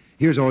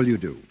 Here's all you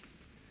do.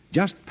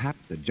 Just pat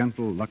the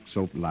gentle Lux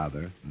Soap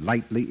lather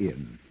lightly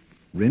in.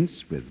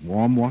 Rinse with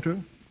warm water,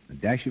 a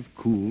dash of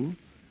cool,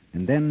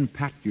 and then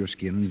pat your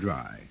skin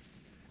dry.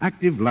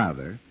 Active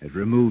lather has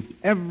removed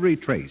every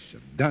trace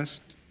of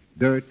dust,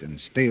 dirt, and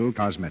stale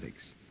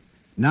cosmetics.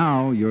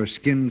 Now your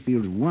skin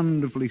feels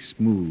wonderfully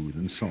smooth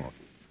and soft.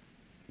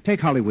 Take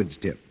Hollywood's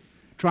tip.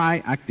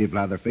 Try active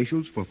lather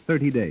facials for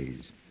 30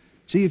 days.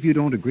 See if you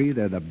don't agree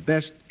they're the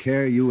best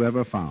care you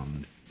ever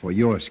found for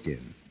your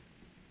skin.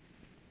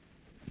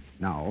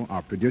 Now,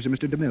 our producer,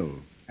 Mr. DeMille.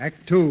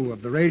 Act Two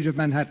of The Rage of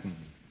Manhattan,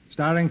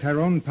 starring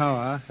Tyrone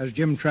Power as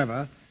Jim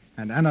Trevor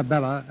and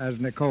Annabella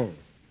as Nicole.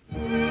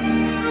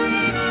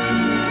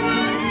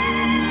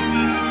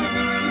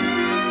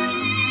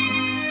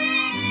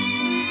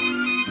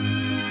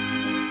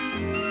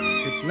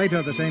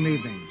 later the same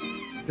evening.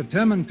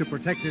 Determined to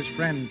protect his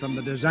friend from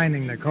the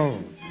designing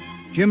Nicole,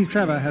 Jim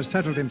Trevor has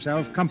settled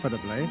himself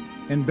comfortably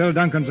in Bill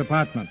Duncan's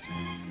apartment.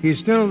 He's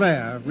still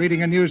there,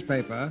 reading a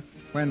newspaper,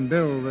 when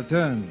Bill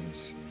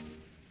returns.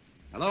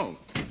 Hello.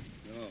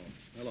 Oh,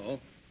 hello.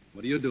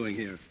 What are you doing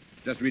here?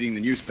 Just reading the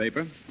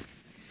newspaper.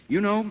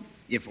 You know,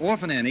 if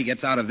Orphan Annie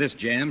gets out of this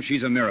jam,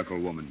 she's a miracle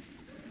woman.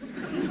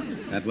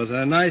 That was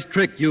a nice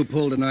trick you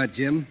pulled tonight,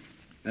 Jim.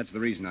 That's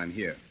the reason I'm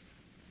here.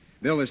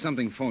 Bill, there's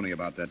something phony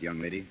about that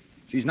young lady.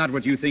 She's not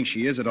what you think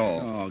she is at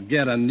all. Oh,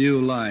 get a new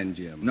line,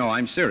 Jim. No,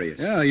 I'm serious.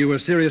 Yeah, you were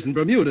serious in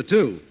Bermuda,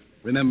 too.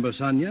 Remember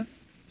Sonia?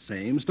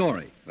 Same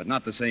story. But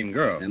not the same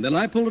girl. And then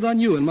I pulled it on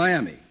you in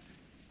Miami.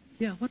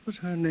 Yeah, what was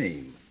her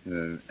name?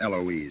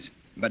 Eloise.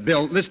 But,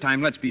 Bill, this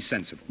time let's be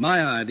sensible.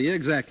 My idea,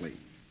 exactly.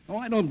 Oh,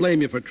 I don't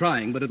blame you for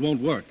trying, but it won't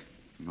work.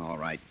 All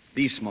right,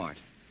 be smart.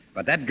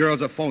 But that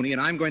girl's a phony, and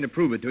I'm going to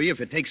prove it to you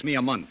if it takes me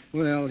a month.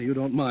 Well, you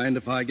don't mind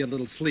if I get a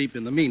little sleep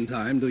in the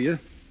meantime, do you?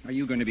 Are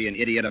you going to be an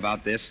idiot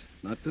about this?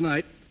 Not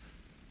tonight.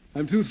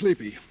 I'm too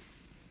sleepy.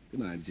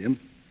 Good night, Jim.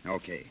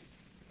 Okay.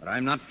 But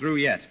I'm not through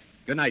yet.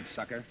 Good night,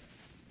 sucker.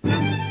 Who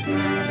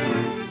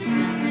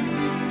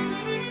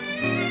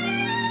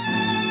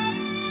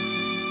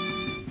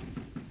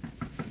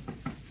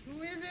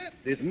is it?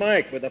 This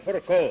Mike with the fur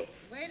coat.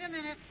 Wait a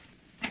minute.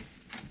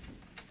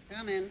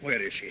 Come in.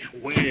 Where is she?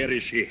 Where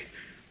is she?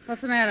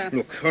 What's the matter?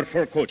 Look, her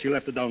fur coat, she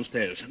left it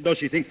downstairs. Does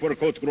she think fur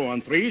coats grow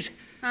on trees?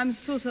 I'm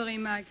so sorry,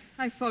 Mike.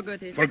 I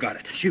forgot it. Forgot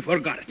it. She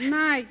forgot it.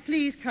 Mike,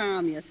 please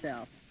calm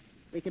yourself.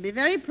 We can be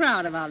very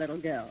proud of our little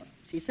girl.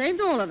 She saved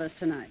all of us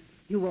tonight.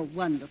 You were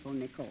wonderful,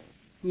 Nicole.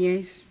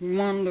 Yes,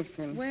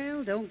 wonderful.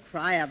 Well, don't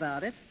cry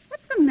about it.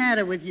 What's the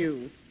matter with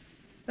you?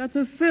 That's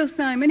the first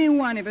time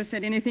anyone ever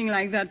said anything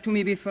like that to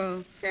me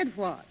before. Said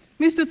what?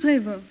 Mr.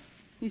 Trevor.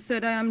 He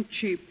said I am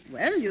cheap.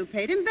 Well, you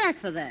paid him back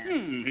for that.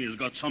 He's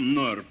got some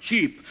nerve.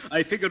 Cheap.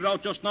 I figured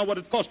out just now what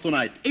it cost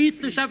tonight.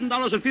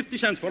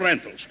 $87.50 for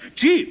rentals.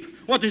 Cheap.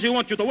 What does he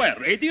want you to wear?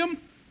 Radium?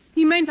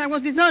 He meant I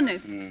was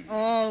dishonest.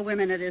 All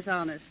women are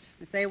dishonest.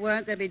 If they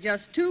weren't, there'd be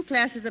just two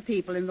classes of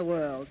people in the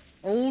world.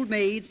 Old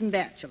maids and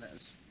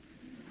bachelors.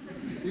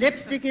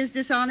 Lipstick is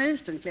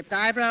dishonest, and clipped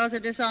eyebrows are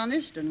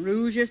dishonest, and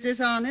rouge is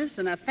dishonest,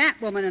 and a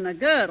fat woman in a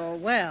girdle,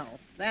 well,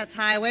 that's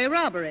highway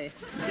robbery.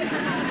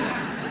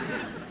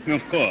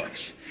 Of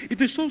course.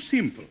 It is so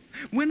simple.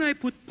 When I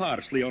put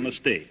parsley on a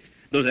steak,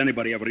 does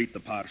anybody ever eat the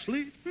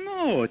parsley?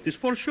 No, it is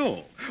for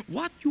show.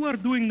 What you are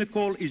doing,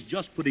 Nicole, is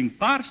just putting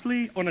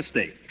parsley on a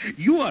steak.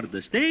 You are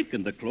the steak,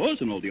 and the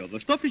clothes and all the other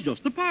stuff is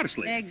just the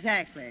parsley.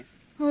 Exactly.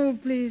 Oh,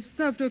 please,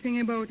 stop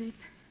talking about it.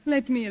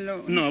 Let me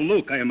alone. Now,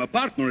 look, I am a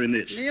partner in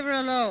this. Leave her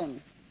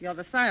alone. You're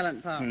the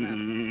silent partner.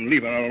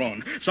 Leave her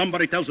alone.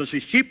 Somebody tells us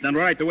she's cheap, then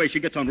right away she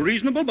gets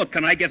unreasonable. But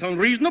can I get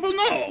unreasonable?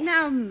 No.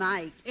 Now,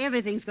 Mike,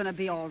 everything's going to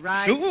be all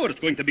right. Sure, it's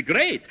going to be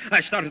great. I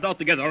started out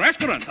to get a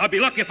restaurant. I'll be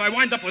lucky if I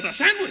wind up with a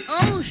sandwich.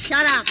 Oh,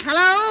 shut up.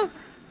 Hello?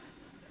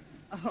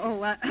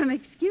 Oh,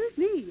 excuse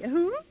me.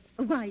 Who?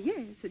 Why,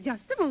 yes,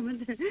 just a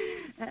moment.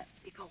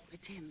 Nicole,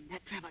 it's him,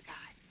 that Trevor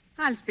guy.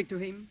 I'll speak to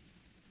him.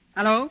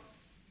 Hello?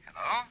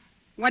 Hello?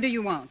 What do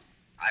you want?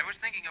 I was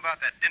thinking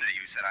about that dinner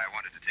you said I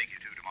wanted to take you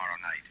to tomorrow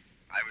night.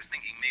 I was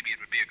thinking maybe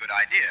it would be a good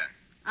idea.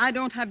 I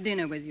don't have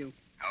dinner with you.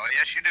 Oh,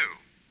 yes, you do.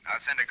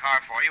 I'll send a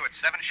car for you at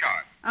 7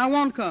 sharp. I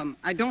won't come.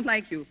 I don't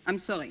like you. I'm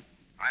sorry.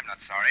 I'm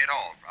not sorry at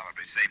all.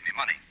 Probably saved me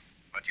money.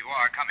 But you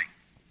are coming.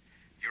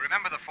 You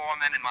remember the 4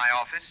 men in my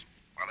office?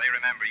 Well, they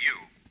remember you.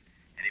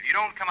 And if you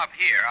don't come up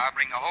here, I'll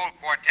bring the whole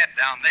quartet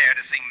down there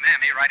to sing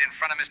Mammy right in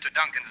front of Mr.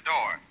 Duncan's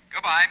door.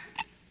 Goodbye.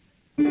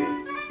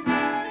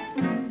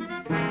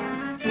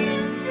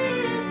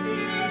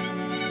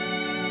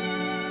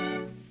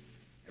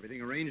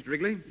 Everything arranged,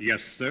 Wrigley?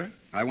 Yes, sir.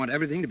 I want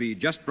everything to be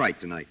just right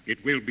tonight.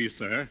 It will be,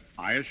 sir.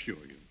 I assure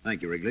you.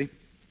 Thank you, Wrigley.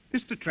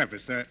 Mr. Trevor,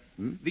 sir,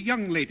 the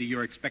young lady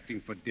you're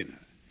expecting for dinner,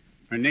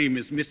 her name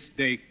is Miss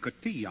de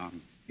Cotillon,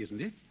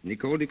 isn't it?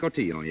 Nicole de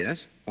Cotillon,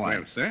 yes? Why?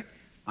 Well, sir,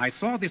 I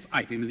saw this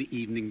item in the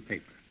evening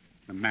paper,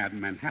 the Mad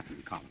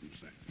Manhattan column,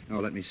 sir. Oh,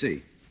 let me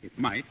see. It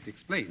might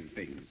explain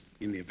things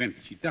in the event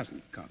she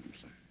doesn't come,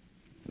 sir.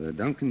 The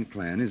Duncan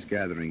clan is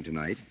gathering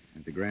tonight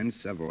at the Grand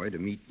Savoy to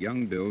meet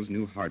young Bill's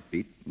new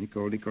heartbeat,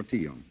 Nicole de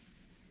Cotillon.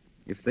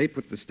 If they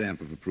put the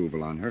stamp of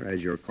approval on her,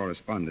 as your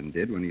correspondent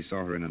did when he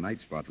saw her in a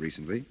night spot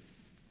recently,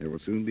 there will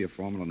soon be a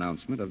formal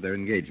announcement of their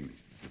engagement.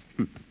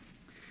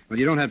 Well,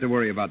 you don't have to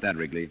worry about that,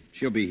 Wrigley.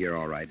 She'll be here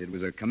all right. It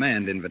was a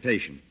command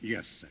invitation.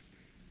 Yes, sir.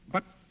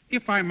 But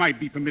if I might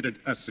be permitted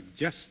a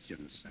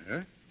suggestion,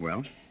 sir.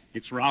 Well?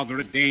 It's rather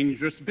a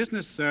dangerous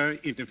business, sir,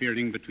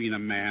 interfering between a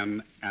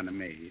man and a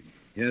maid.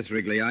 Yes,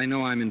 Wrigley, I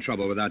know I'm in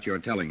trouble without your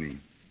telling me.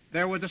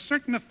 There was a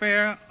certain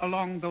affair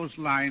along those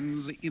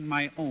lines in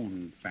my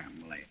own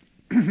family.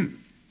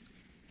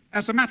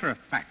 As a matter of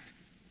fact,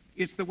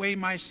 it's the way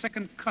my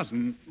second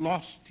cousin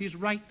lost his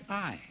right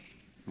eye.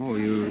 Oh,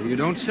 you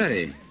don't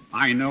say.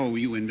 I know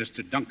you and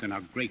Mr. Duncan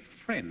are great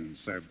friends,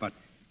 sir, but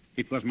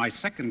it was my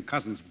second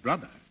cousin's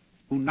brother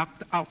who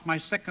knocked out my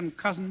second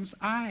cousin's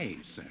eye,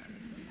 sir.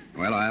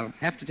 Well, I'll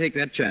have to take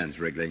that chance,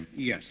 Wrigley.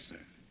 Yes, sir.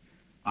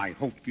 I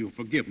hope you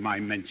forgive my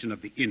mention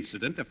of the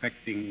incident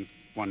affecting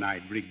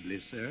One-Eyed Wrigley,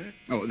 sir.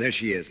 Oh, there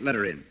she is. Let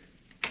her in.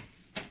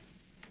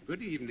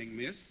 Good evening,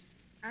 miss.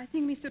 I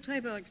think Mr.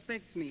 Trevor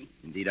expects me.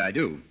 Indeed, I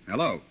do.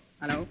 Hello.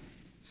 Hello?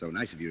 So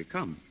nice of you to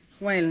come.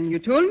 Well, you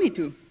told me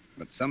to.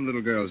 But some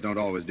little girls don't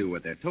always do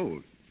what they're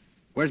told.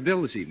 Where's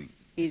Bill this evening?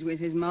 He's with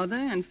his mother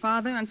and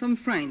father and some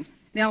friends.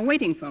 They are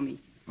waiting for me.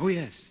 Oh,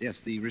 yes,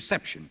 the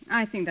reception.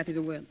 I think that is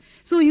a word.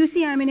 So you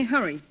see, I'm in a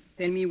hurry.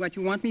 Tell me what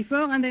you want me for,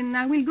 and then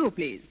I will go,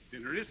 please.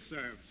 Dinner is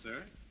served,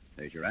 sir.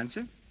 There's your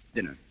answer.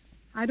 Dinner.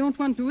 I don't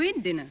want to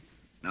eat dinner.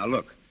 Now,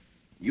 look.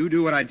 You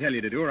do what I tell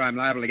you to do, or I'm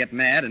liable to get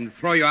mad and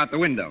throw you out the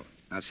window.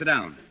 Now, sit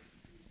down.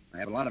 I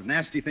have a lot of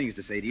nasty things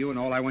to say to you, and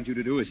all I want you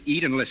to do is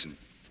eat and listen.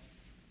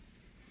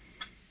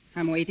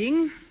 I'm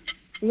waiting.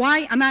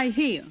 Why am I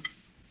here?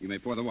 You may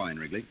pour the wine,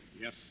 Wrigley.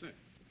 Yes, sir.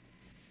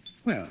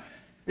 Well,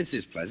 this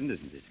is pleasant,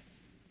 isn't it?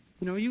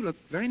 You know, you look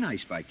very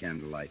nice by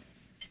candlelight.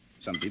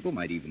 Some people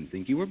might even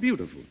think you were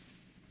beautiful.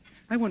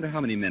 I wonder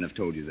how many men have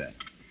told you that.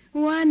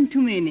 One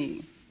too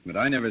many. But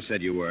I never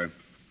said you were.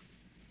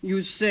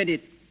 You said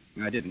it.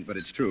 I didn't, but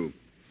it's true.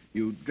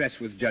 You dress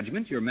with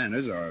judgment. Your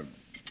manners are,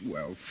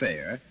 well,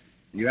 fair.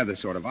 And you have the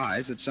sort of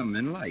eyes that some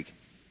men like.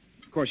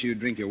 Of course, you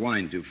drink your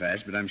wine too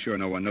fast, but I'm sure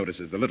no one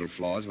notices the little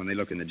flaws when they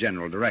look in the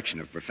general direction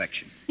of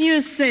perfection.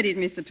 You said it,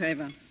 Mr.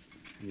 Trevor.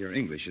 Your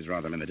English is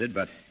rather limited,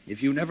 but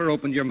if you never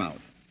opened your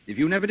mouth, if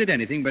you never did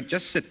anything but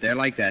just sit there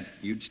like that,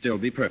 you'd still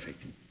be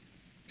perfect.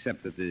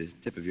 Except that the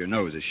tip of your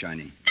nose is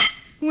shiny.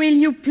 Will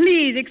you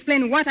please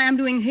explain what I am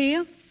doing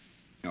here?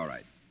 All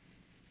right.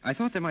 I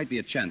thought there might be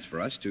a chance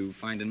for us to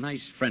find a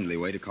nice, friendly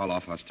way to call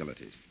off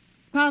hostilities.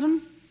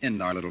 Pardon?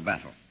 End our little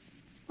battle.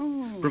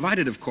 Oh.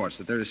 Provided, of course,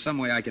 that there is some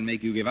way I can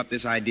make you give up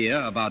this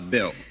idea about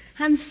Bill.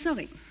 I'm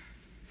sorry.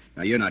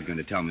 Now, you're not going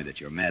to tell me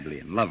that you're madly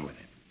in love with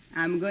him.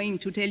 I'm going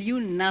to tell you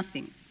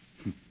nothing.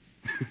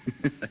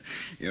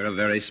 You're a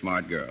very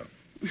smart girl.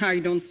 I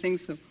don't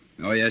think so.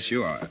 Oh, yes,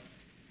 you are.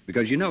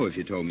 Because you know if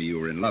you told me you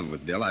were in love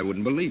with Bill, I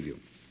wouldn't believe you.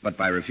 But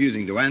by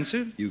refusing to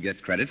answer, you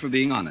get credit for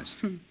being honest.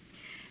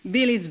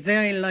 Bill is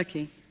very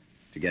lucky.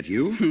 To get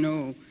you?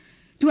 No.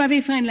 To have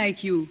a friend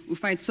like you who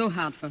fights so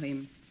hard for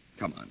him.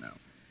 Come on now.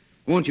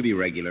 Won't you be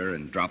regular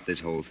and drop this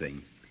whole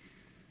thing?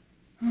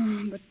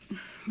 Oh,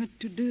 but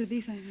to do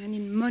this, I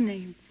need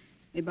money.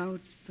 About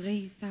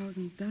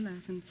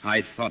 $3,000 and...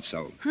 I thought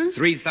so. Huh?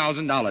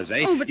 $3,000,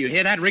 eh? Oh, but... You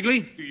hear that,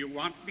 Wrigley? Do you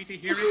want me to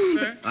hear it,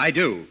 sir? I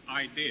do.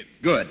 I did.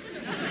 Good.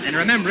 And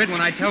remember it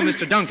when I tell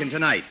Mr. Duncan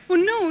tonight. Oh,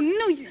 no,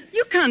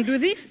 you can't do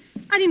this.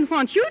 I didn't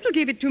want you to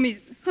give it to me.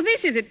 Oh,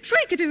 this is a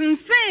trick. It isn't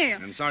fair.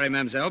 I'm sorry,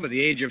 mademoiselle, but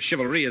the age of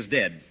chivalry is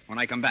dead. When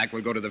I come back,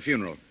 we'll go to the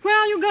funeral. Where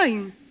are you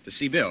going? To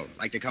see Bill.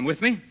 Like to come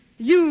with me?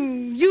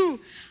 You.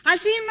 I'll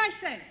see him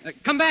myself.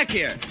 Come back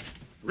here.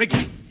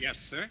 Wrigley. Yes,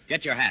 sir?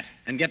 Get your hat.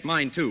 And get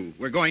mine, too.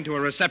 We're going to a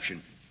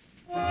reception.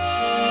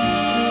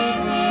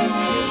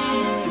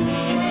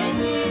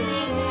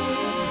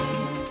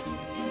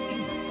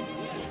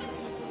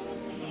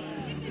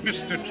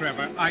 Mr.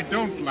 Trevor, I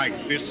don't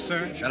like this,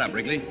 sir. Shut up,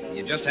 Wrigley.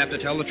 You just have to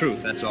tell the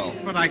truth, that's all.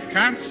 But I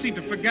can't seem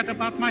to forget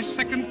about my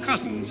second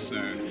cousin,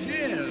 sir.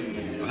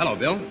 Jim. Well, hello,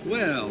 Bill.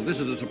 Well, this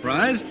is a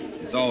surprise.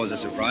 It's always a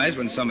surprise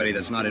when somebody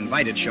that's not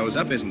invited shows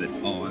up, isn't it?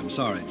 Oh, I'm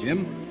sorry,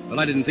 Jim, but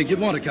I didn't think you'd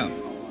want to come.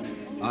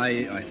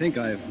 I think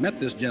I've met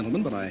this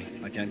gentleman, but I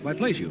can't quite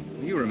place you.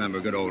 You remember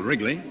good old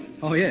Wrigley.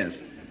 Oh, yes.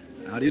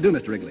 How do you do,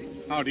 Mr. Wrigley?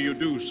 How do you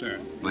do, sir?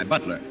 My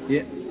butler.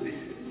 Yeah.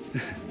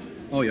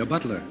 Oh, your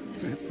butler.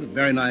 That's a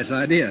very nice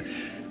idea.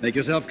 Make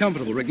yourself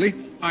comfortable, Wrigley.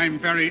 I'm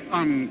very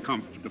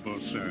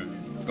uncomfortable, sir.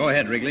 Go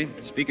ahead, Wrigley.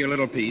 Speak your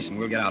little piece, and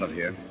we'll get out of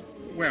here.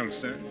 Well,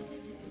 sir.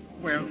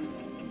 Well,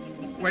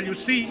 you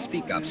see...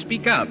 Speak up.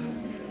 Speak up.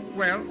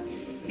 Well,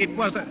 it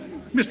was a...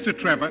 Mr.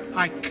 Trevor,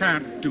 I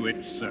can't do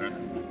it, sir.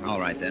 All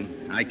right,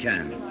 then. I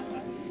can.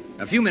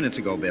 A few minutes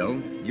ago,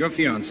 Bill, your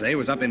fiancée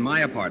was up in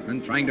my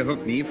apartment trying to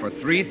hook me for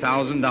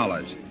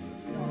 $3,000.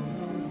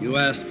 You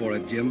asked for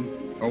it,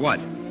 Jim. For what?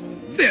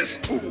 This!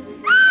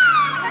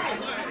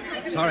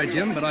 Sorry,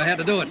 Jim, but I had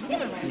to do it.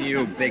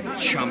 You big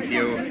chump,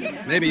 you.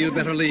 Maybe you'd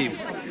better leave.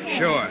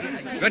 Sure.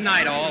 Good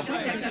night, all.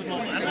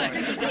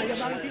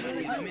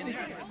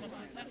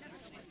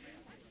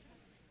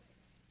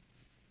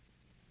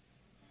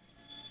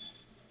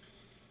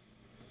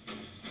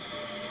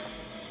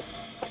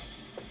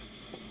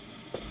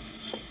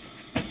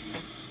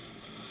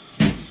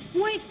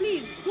 Wait,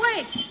 please.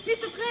 Wait.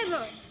 Mr.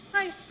 Trevor.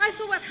 I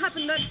saw what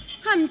happened.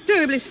 I'm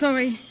terribly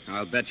sorry.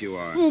 I'll bet you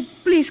are. Oh,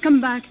 please come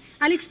back.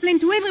 I'll explain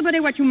to everybody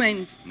what you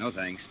meant. No,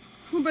 thanks.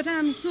 Oh, but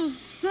I'm so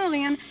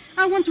sorry, and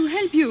I want to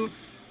help you.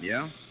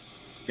 Yeah?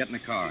 Get in the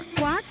car.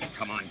 What?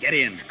 Come on, get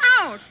in.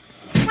 Out!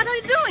 What are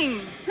you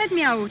doing? Let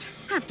me out.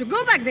 I have to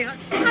go back there.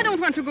 I don't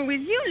want to go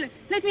with you.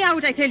 Let me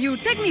out, I tell you.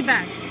 Take me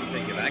back. I'll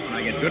take you back when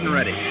I get good and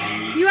ready.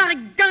 You are a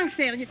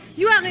gangster.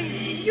 You are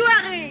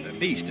a... The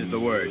beast is the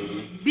word.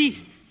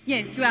 Beast.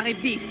 Yes, you are a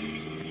beast.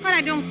 But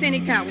I don't stay in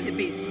a car with a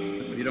beast.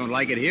 If you don't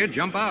like it here,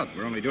 jump out.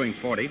 We're only doing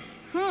 40.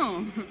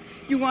 Oh,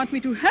 you want me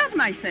to hurt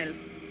myself?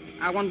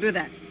 I won't do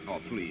that. Oh,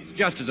 please,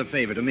 just as a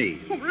favor to me.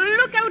 Oh,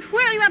 look out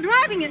where you are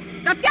driving it.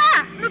 The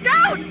car! Look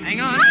out!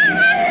 Hang on.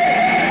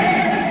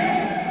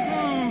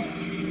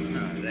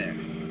 There.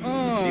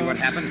 Oh. See what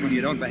happens when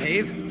you don't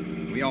behave?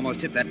 We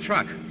almost hit that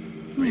truck.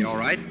 Are you all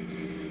right?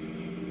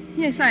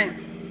 Yes, I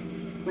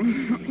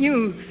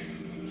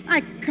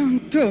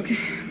can't talk.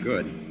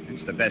 Good.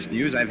 It's the best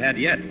news I've had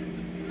yet.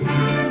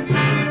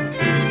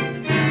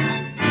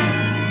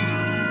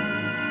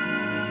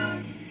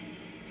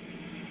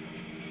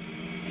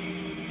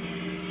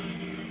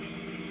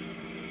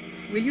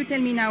 Will you tell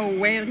me now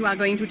where you are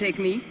going to take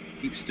me?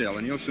 Keep still,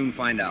 and you'll soon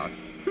find out.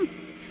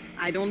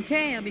 I don't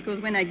care,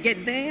 because when I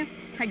get there,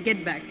 I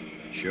get back.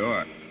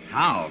 Sure.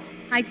 How?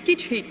 I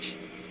teach hitch.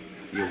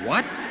 You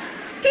what?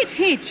 Teach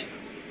hitch.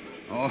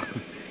 Oh,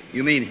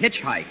 you mean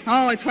hitchhike.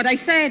 Oh, it's what I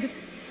said.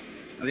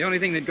 Well, the only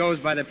thing that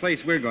goes by the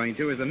place we're going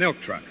to is the milk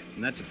truck,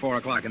 and that's at 4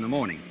 o'clock in the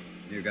morning.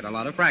 You've got a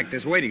lot of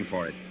practice waiting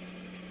for it.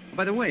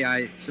 By the way,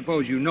 I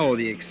suppose you know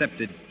the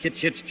accepted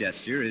hitch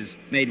gesture is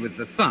made with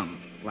the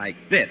thumb, like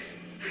this.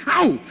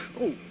 Ow!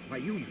 Oh, why,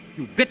 you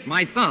bit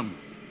my thumb.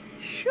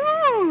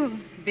 Sure.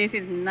 This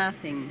is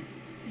nothing.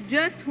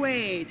 Just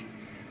wait.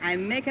 I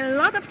make a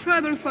lot of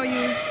trouble for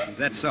you. Is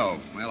that so?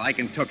 Well, I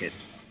can took it.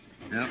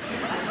 Well,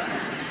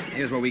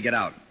 here's where we get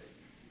out.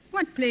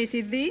 What place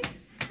is this?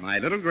 My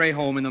little gray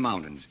home in the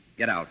mountains.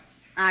 Get out.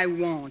 I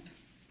won't.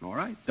 All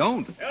right,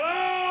 don't.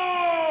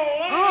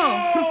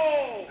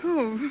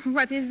 Oh,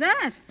 what is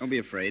that? Don't be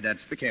afraid.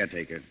 That's the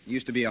caretaker. He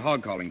used to be a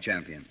hog-calling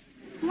champion.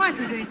 What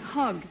is a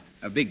hog?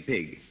 A big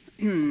pig.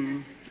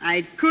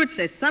 I could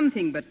say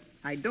something, but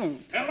I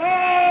don't.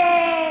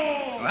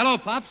 Oh, hello,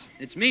 Pops.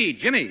 It's me,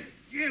 Jimmy.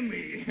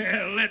 Jimmy,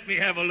 let me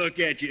have a look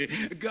at you.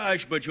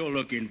 Gosh, but you're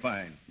looking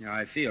fine. Yeah,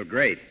 I feel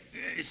great.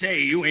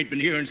 Say, you ain't been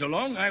here in so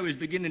long, I was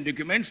beginning to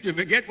commence to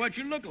forget what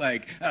you look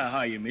like.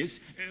 Hiya, miss.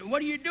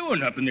 What are you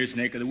doing up in this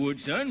neck of the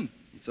woods, son?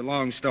 It's a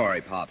long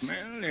story, Pops.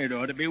 Well, it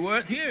ought to be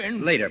worth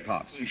hearing. Later,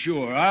 Pops.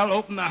 Sure, I'll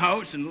open the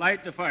house and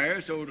light the fire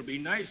so it'll be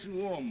nice and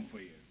warm for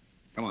you.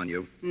 Come on,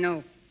 you.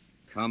 No.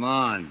 Come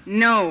on.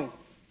 No.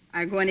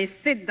 I'm going to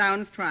sit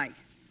down strike.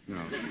 No.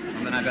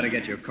 Well, then I better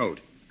get your coat.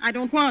 I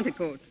don't want a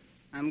coat.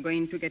 I'm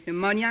going to get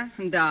pneumonia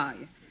and die.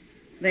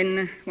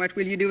 Then what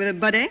will you do with the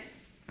body?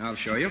 I'll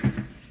show you.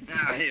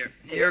 Now, here.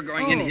 You're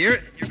going in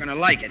here. You're going to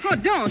like it. Oh,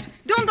 don't.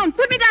 Don't.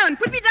 Put me down.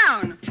 Put me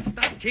down.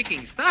 Stop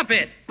kicking. Stop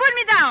it. Put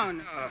me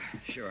down.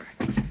 Sure.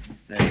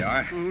 There you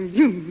are.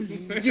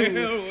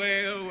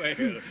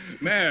 Well.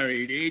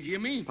 Married, eh,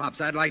 Jimmy?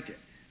 Pops, I'd like to.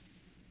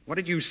 What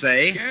did you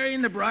say?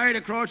 Carrying the bride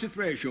across the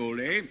threshold,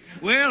 eh?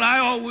 Well, I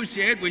always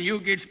said when you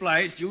get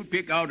spliced, you'd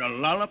pick out a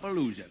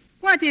lollapalooza.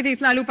 What is it,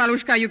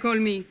 Lalupalushka, you call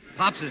me?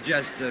 Pops is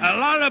just... A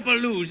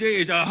lollapalooza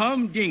is a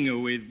humdinger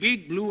with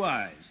big blue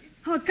eyes.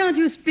 Oh, can't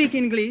you speak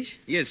English?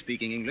 He is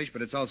speaking English,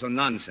 but it's also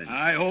nonsense.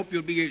 I hope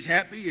you'll be as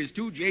happy as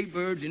two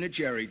jaybirds in a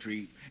cherry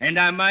tree. And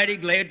I'm mighty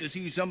glad to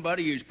see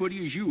somebody as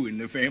pretty as you in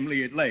the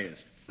family at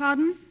last.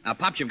 Pardon? Now,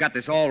 Pops, you've got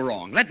this all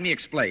wrong. Let me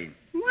explain.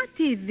 What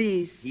is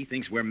this? He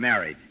thinks we're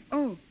married.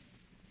 Oh.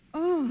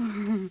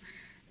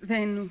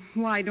 Then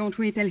why don't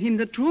we tell him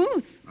the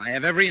truth? I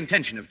have every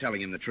intention of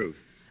telling him the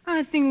truth.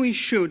 I think we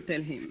should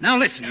tell him. Now,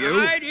 listen,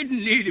 you. I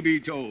didn't need to be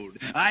told.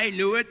 I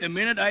knew it the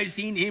minute I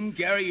seen him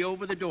carry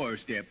over the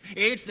doorstep.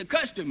 It's the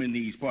custom in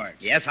these parts.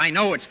 Yes, I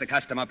know it's the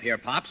custom up here,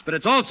 Pops, but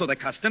it's also the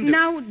custom to...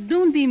 Now,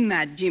 don't be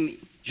mad, Jimmy.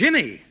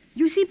 Jimmy!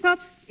 You see,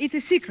 Pops, it's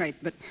a secret,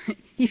 but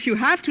if you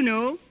have to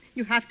know,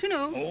 you have to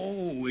know.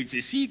 Oh, it's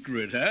a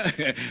secret, huh?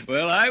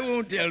 Well, I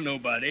won't tell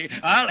nobody.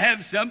 I'll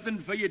have something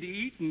for you to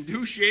eat and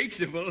 2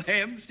 shakes of a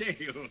lamb's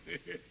tail.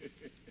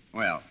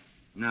 Well,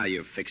 now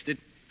you've fixed it.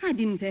 I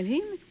didn't tell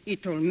him. He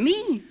told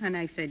me, and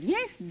I said,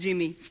 yes,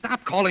 Jimmy.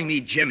 Stop calling me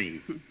Jimmy.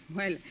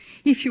 Well,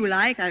 if you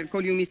like, I'll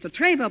call you Mr.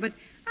 Trevor, but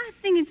I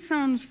think it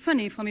sounds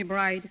funny for me,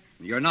 bride.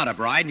 You're not a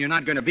bride, and you're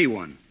not going to be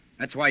one.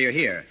 That's why you're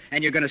here.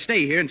 And you're going to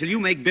stay here until you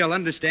make Bill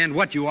understand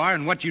what you are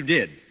and what you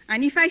did.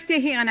 And if I stay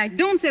here and I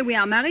don't say we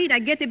are married, I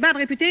get a bad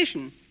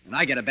reputation. And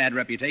I get a bad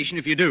reputation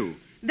if you do.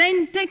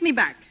 Then take me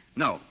back.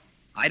 No.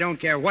 I don't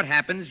care what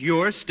happens.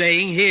 You're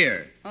staying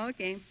here.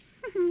 Okay.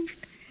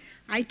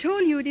 I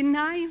told you, didn't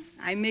I?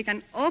 I make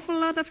an awful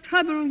lot of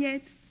trouble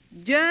yet.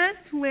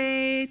 Just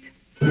wait.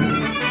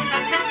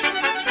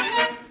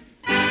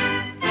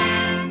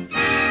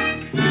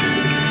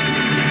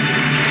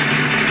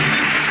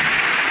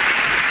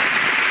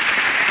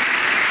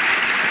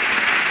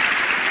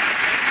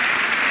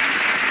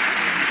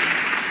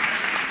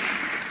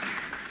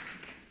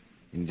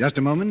 In just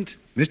a moment,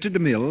 Mr.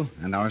 DeMille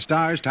and our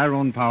stars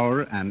Tyrone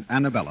Power and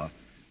Annabella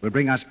will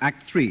bring us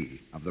Act 3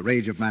 of The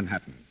Rage of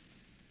Manhattan.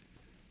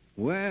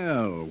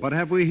 Well, what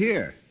have we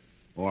here?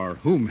 Or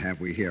whom have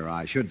we here,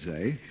 I should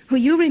say. Oh,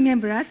 you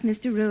remember us,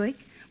 Mr. Ruick.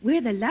 We're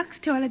the Lux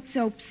Toilet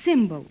Soap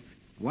Symbols.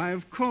 Why,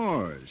 of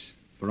course.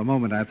 For a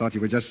moment, I thought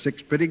you were just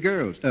 6 pretty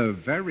girls.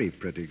 Very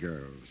pretty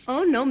girls.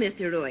 Oh, no,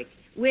 Mr. Ruick.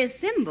 We're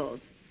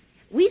Symbols.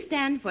 We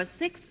stand for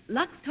 6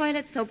 Lux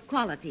Toilet Soap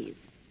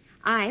qualities.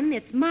 I'm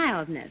its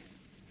mildness.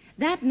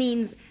 That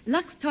means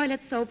Lux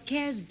Toilet Soap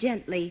cares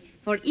gently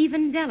for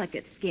even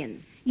delicate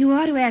skin. You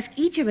ought to ask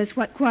each of us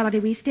what quality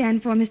we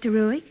stand for, Mr.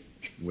 Ruick.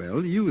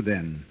 Well, you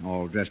then,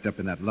 all dressed up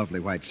in that lovely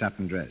white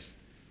satin dress.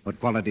 What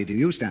quality do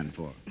you stand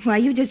for? Why,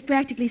 you just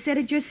practically said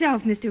it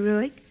yourself, Mr.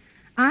 Ruick.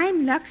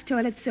 I'm Lux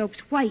Toilet Soap's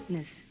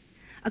whiteness,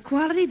 a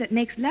quality that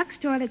makes Lux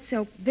Toilet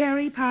Soap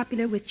very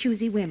popular with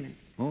choosy women.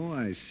 Oh,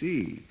 I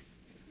see.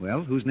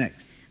 Well, who's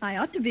next? I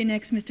ought to be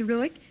next, Mr.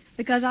 Ruick,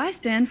 because I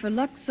stand for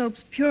Lux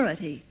Soap's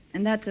purity,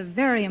 and that's a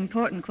very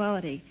important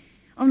quality.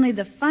 Only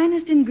the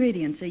finest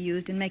ingredients are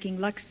used in making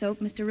Lux Soap,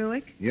 Mr.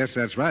 Ruick. Yes,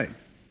 that's right.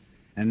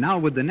 And now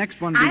would the next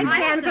one be... I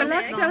stand for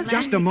Lux Soap.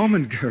 Just a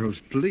moment,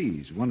 girls,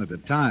 please, one at a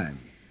time.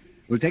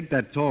 We'll take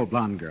that tall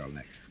blonde girl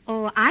next.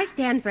 Oh, I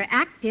stand for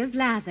Active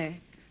Lather.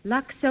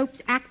 Lux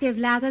Soap's Active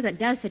Lather that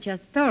does such a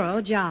thorough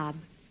job.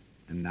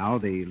 And now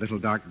the little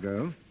dark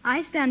girl.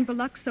 I stand for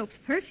Lux Soap's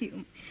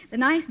perfume, the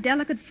nice,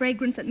 delicate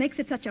fragrance that makes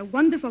it such a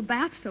wonderful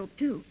bath soap,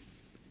 too.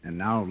 And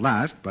now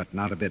last, but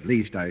not a bit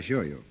least, I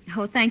assure you.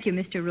 Oh, thank you,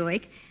 Mr.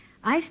 Ruick.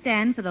 I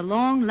stand for the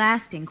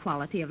long-lasting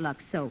quality of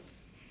Lux Soap.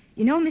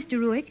 You know, Mr.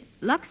 Ruick,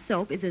 Lux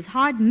Soap is as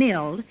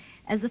hard-milled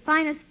as the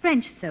finest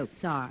French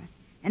soaps are.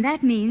 And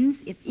that means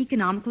it's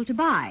economical to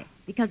buy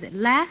because it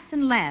lasts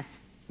and lasts.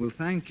 Well,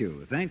 thank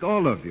you. Thank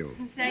all of you.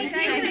 Thank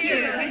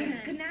you.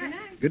 Good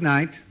night. Good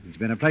night. It's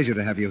been a pleasure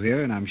to have you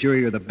here, and I'm sure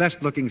you're the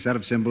best-looking set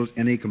of symbols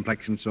any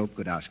complexion soap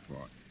could ask for.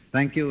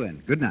 Thank you,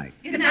 and good night.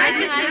 Good night,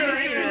 Mr.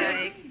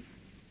 Ruick.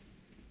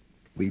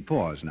 We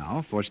pause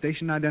now for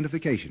station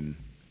identification.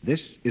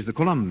 This is the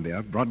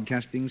Columbia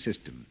Broadcasting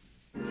System.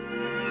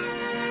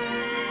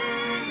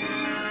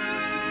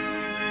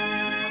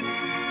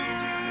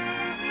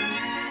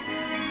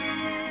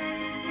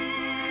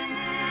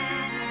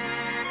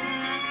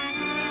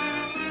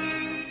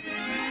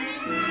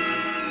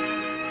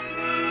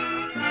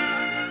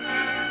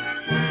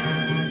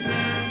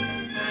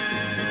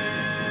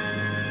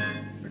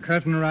 The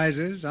curtain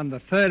rises on the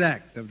third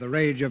act of The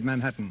Rage of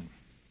Manhattan.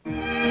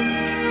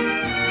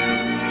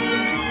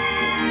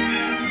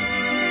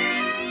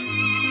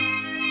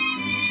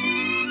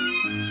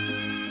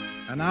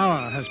 An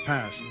hour has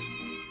passed.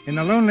 In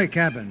the lonely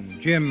cabin,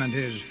 Jim and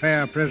his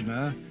fair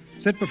prisoner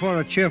sit before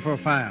a cheerful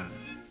fire.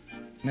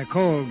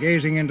 Nicole,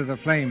 gazing into the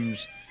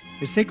flames,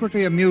 is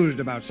secretly amused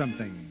about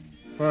something.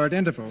 For at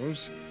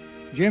intervals,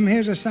 Jim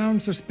hears a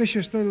sound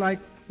suspiciously like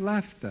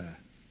laughter.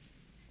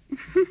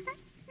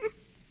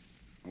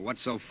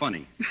 What's so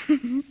funny?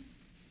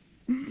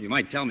 You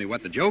might tell me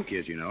what the joke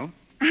is, you know.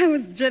 I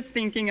was just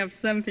thinking of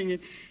something.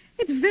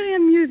 It's very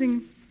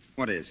amusing.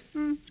 What is?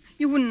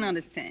 You wouldn't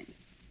understand.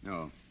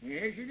 No.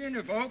 Here's your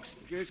dinner, folks.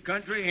 Just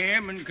country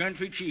ham and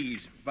country cheese.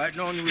 If I'd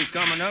known you was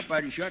coming up,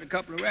 I'd have shot a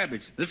couple of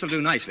rabbits. This'll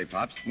do nicely,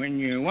 Pops. When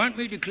you want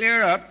me to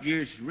clear up,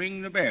 just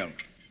ring the bell.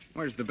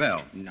 Where's the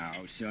bell? Now,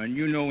 son,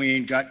 you know we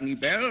ain't got any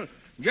bell.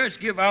 Just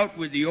give out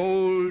with the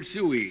old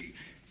suey.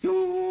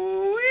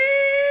 Suey!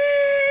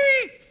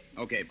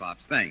 Okay,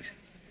 Pops, thanks.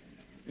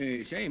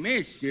 Say,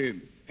 miss,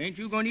 ain't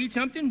you going to eat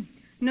something?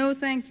 No,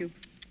 thank you.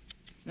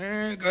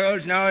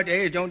 Girls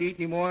nowadays don't eat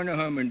any more than a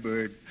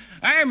hummingbird.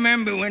 I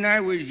remember when I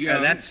was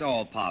young... that's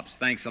all, Pops.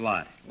 Thanks a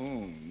lot.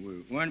 Oh,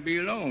 want to be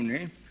alone,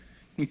 eh?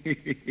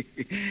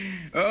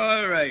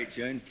 All right,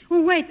 son.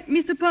 Oh, wait,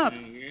 Mr.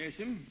 Pops. Yes,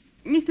 sir?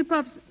 Mr.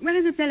 Pops, where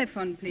is the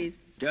telephone, please?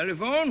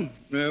 Telephone?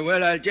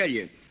 Well, I'll tell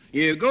you.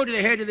 You go to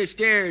the head of the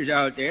stairs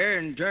out there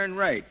and turn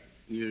right.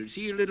 You'll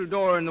see a little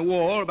door in the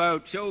wall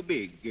about so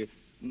big.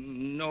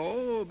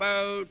 No,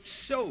 about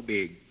so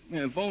big.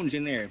 Phone's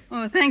in there.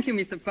 Oh, thank you,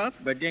 Mr. Pops.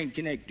 But they ain't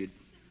connected.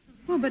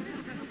 Oh, but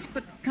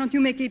can't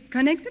you make it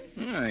connected?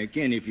 I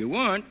can if you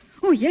want.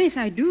 Oh, yes,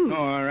 I do.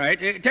 All right.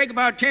 Take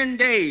about 10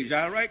 days.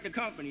 I'll write the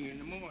company in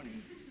the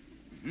morning.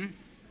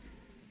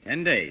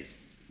 10 days.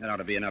 That ought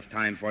to be enough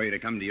time for you to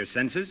come to your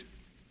senses.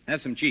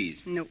 Have some cheese.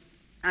 No,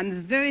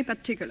 I'm very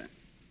particular.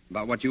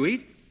 About what you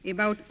eat?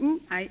 About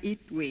who I eat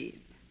with.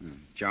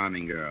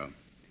 Charming girl.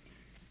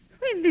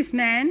 With this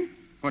man.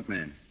 What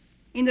man?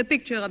 In the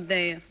picture up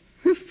there.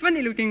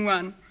 Funny-looking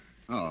one.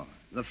 Oh,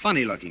 the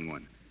funny-looking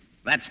one.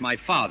 That's my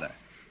father.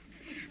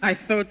 I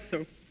thought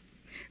so.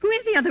 Who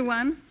is the other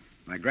one?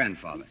 My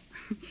grandfather.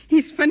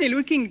 He's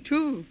funny-looking,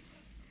 too.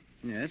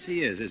 Yes,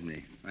 he is, isn't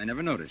he? I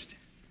never noticed.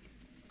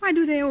 Why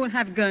do they all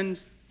have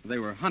guns? They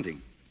were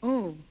hunting.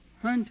 Oh,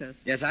 hunters.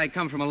 Yes, I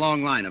come from a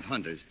long line of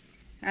hunters.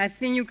 I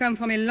think you come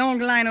from a long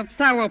line of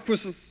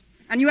sourpusses.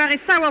 And you are a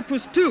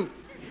sourpuss, too.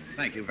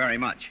 Thank you very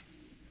much.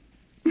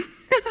 Look,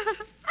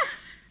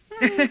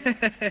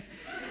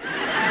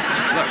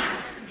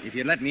 if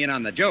you'd let me in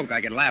on the joke,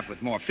 I could laugh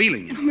with more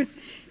feeling. You know.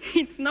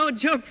 It's no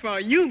joke for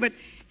you, but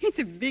it's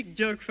a big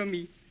joke for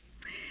me.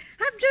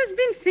 I've just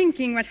been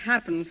thinking what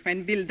happens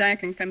when Bill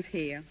Duncan comes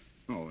here.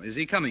 Oh, is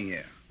he coming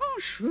here? Oh,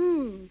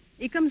 sure.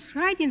 He comes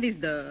right in this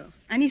door,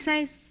 and he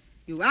says,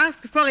 "You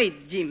asked for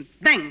it, Jim."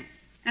 Bang!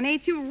 And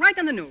hits you right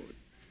on the nose.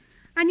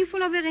 And you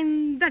fall over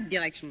in that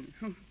direction.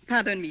 Oh,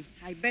 pardon me.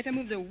 I better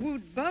move the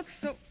wood box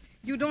so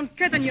you don't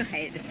cut on your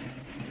head.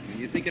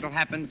 You think it'll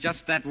happen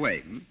just that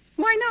way?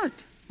 Why not?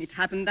 It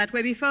happened that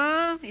way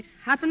before. It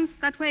happens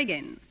that way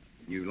again.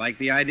 You like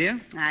the idea?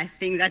 I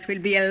think that will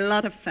be a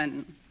lot of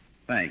fun.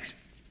 Thanks.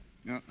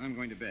 No, I'm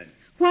going to bed.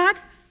 What?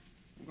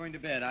 I'm going to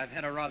bed. I've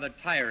had a rather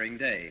tiring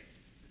day.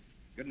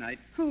 Good night.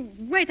 Oh,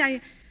 wait, I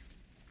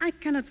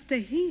cannot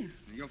stay here.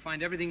 You'll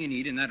find everything you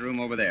need in that room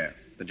over there.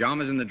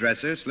 Pajamas in the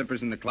dresser,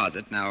 slippers in the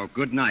closet. Now,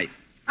 good night.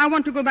 I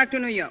want to go back to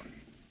New York.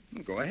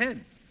 Well, go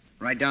ahead.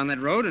 Right down that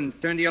road and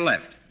turn to your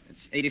left.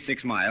 It's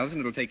 86 miles, and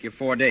it'll take you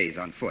 4 days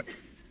on foot.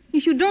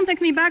 If you don't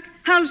take me back,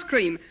 I'll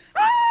scream.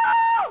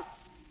 Oh!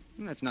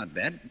 Well, that's not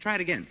bad. Try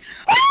it again.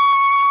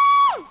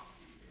 Oh!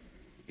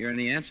 Hearing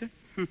the answer?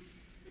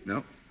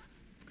 No?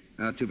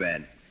 Oh, too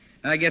bad.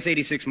 I guess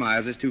 86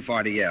 miles is too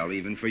far to yell,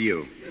 even for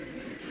you.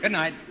 Good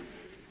night.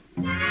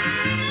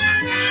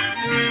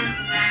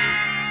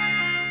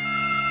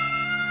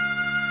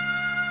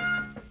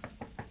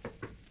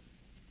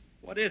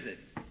 What is it?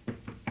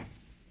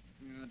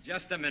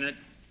 Just a minute.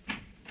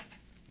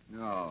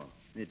 No,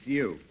 it's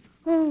you.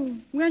 Oh,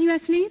 were you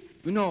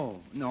asleep? No,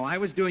 I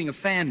was doing a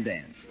fan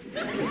dance.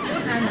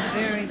 I'm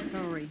very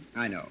sorry.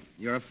 I know.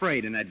 You're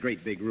afraid in that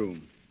great big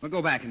room. Well,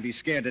 go back and be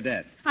scared to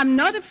death. I'm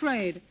not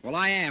afraid. Well,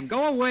 I am.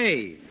 Go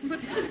away. But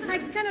I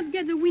cannot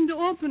get the window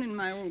open in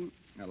my room.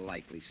 A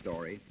likely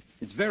story.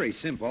 It's very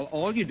simple.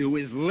 All you do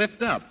is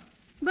lift up.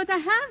 But I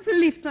have to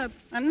lift up,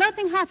 and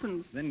nothing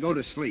happens. Then go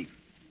to sleep.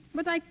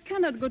 But I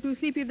cannot go to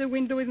sleep if the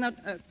window is not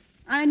up.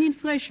 I need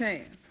fresh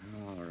air.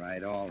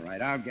 All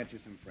right. I'll get you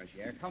some fresh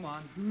air. Come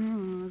on.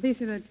 Oh,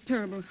 this is a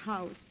terrible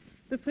house.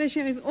 The fresh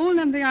air is all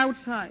on the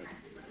outside.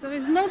 There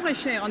is no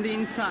fresh air on the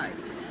inside.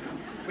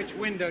 Which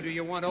window do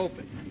you want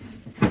open?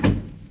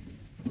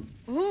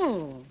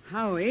 Oh,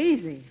 how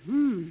easy.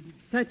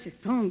 Such a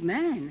strong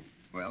man.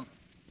 Well,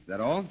 is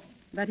that all?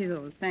 That is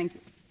all. Thank you.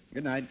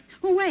 Good night.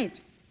 Oh, wait.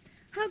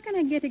 How can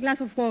I get a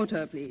glass of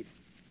water, please?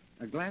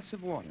 A glass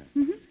of water?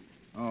 Mm-hmm.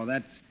 Oh,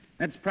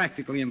 that's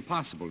practically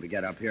impossible to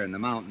get up here in the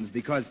mountains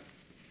because,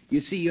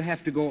 you see, you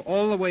have to go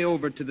all the way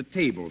over to the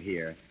table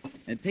here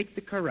and take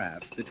the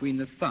carafe between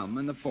the thumb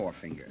and the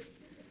forefinger.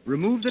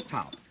 Remove the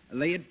top,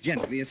 lay it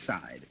gently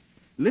aside.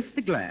 Lift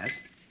the glass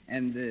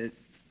and,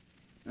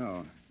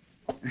 oh,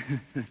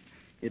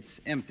 it's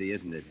empty,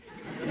 isn't it?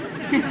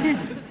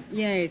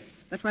 Yes,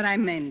 that's what I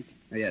meant.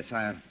 Yes,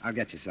 I'll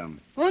get you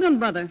some. Oh, don't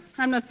bother.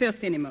 I'm not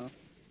thirsty anymore.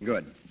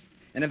 Good.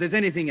 And if there's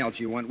anything else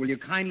you want, will you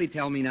kindly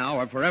tell me now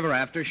or forever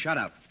after, shut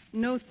up?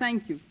 No,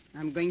 thank you.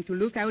 I'm going to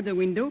look out the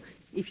window,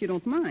 if you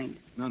don't mind.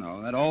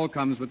 No, that all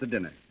comes with the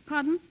dinner.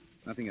 Pardon?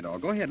 Nothing at all.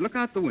 Go ahead, look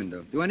out the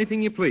window. Do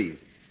anything you please.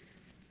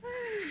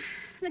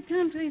 The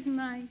country is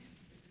nice.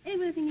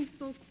 Everything is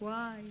so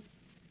quiet.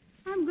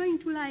 I'm going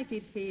to like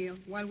it here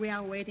while we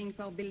are waiting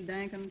for Bill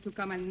Duncan to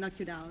come and knock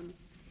you down.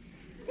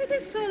 It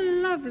is so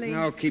lovely.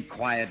 No, keep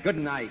quiet. Good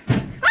night.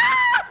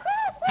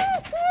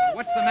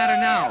 What's the matter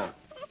now?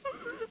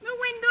 The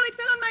window, it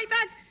fell on my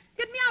back.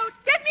 Get me out.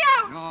 Get me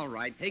out. All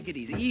right, take it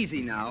easy.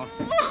 Easy now.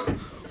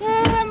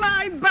 Oh,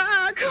 my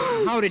back.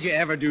 How did you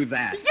ever do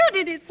that? You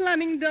did it,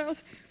 slamming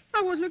doors.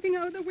 I was looking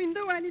out the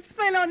window and it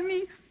fell on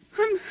me.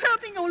 I'm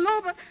hurting all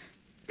over.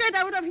 Get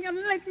out of here and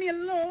let me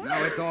alone.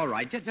 No, it's all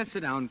right. Just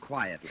sit down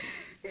quietly.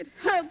 It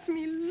hurts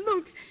me.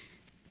 Look.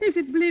 Is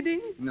it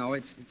bleeding? No,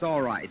 it's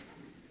all right.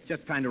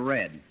 Just kind of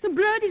red. The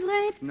blood is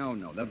red? No,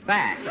 the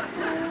back.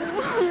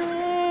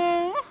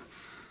 Oh.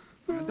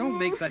 Now, don't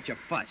make such a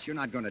fuss. You're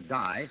not going to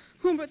die.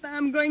 Oh, but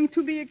I'm going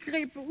to be a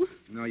cripple.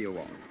 No, you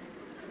won't.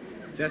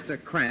 Just a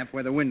cramp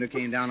where the window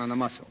came down on the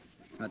muscle.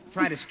 Now,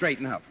 try to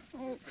straighten up.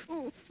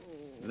 Oh.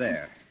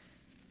 There.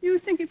 You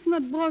think it's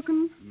not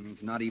broken?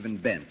 It's not even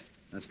bent.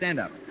 Now, stand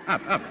up.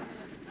 Up.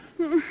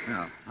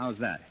 Now, how's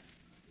that?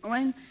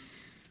 Well,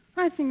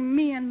 I think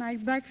me and my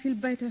back feel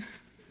better.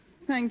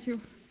 Thank you.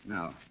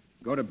 Now,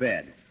 go to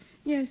bed.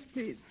 Yes,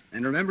 please.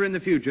 And remember in the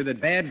future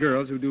that bad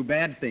girls who do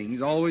bad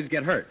things always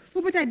get hurt.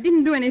 Oh, but I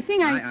didn't do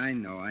anything. I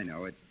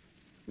know. It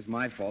was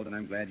my fault, and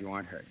I'm glad you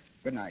aren't hurt.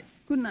 Good night.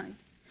 Good night.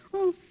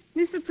 Oh,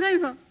 Mr.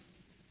 Trevor.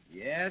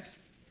 Yes?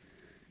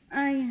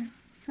 I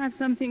have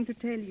something to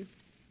tell you.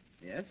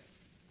 Yes?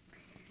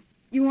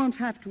 You won't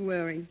have to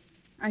worry.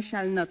 I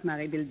shall not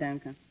marry Bill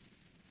Duncan.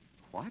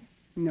 What?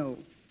 No.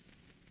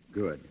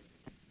 Good.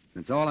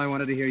 That's all I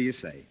wanted to hear you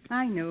say.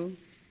 I know.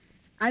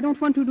 I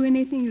don't want to do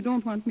anything you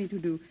don't want me to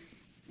do.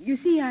 You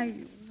see, I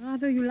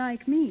rather you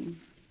like me.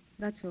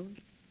 That's all.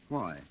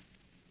 Why?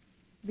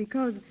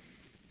 Because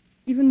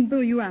even though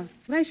you are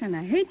fresh and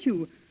I hate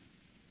you,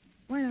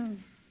 well,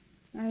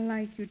 I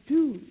like you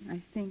too,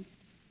 I think.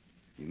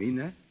 You mean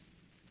that?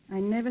 I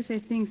never say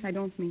things I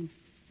don't mean.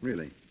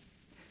 Really?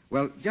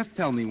 Well, just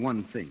tell me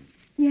one thing.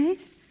 Yes?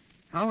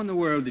 How in the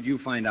world did you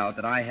find out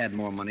that I had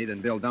more money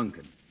than Bill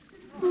Duncan?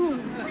 Oh,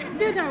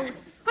 get out.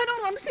 I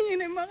don't want to see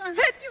you anymore. I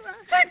hate you.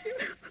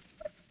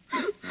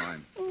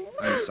 Oh,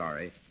 I'm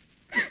sorry.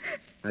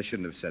 I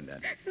shouldn't have said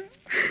that.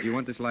 Do you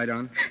want this light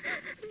on?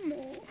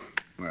 No.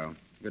 Well,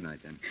 good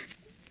night, then.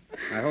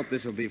 I hope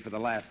this will be for the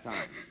last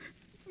time.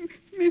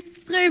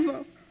 Mr.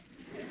 Trevor.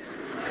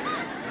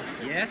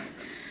 Yes?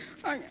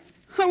 I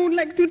would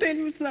like to tell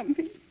you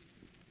something.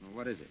 Well,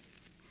 what is it?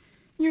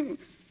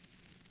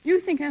 You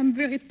think I'm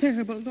very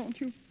terrible, don't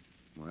you?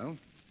 Well,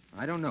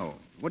 I don't know.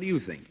 What do you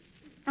think?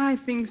 I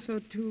think so,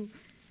 too.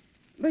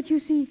 But you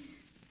see,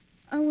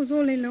 I was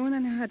all alone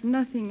and I had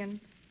nothing, and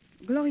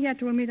Gloria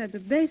told me that the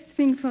best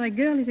thing for a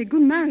girl is a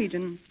good marriage,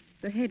 and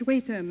the head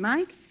waiter,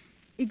 Mike,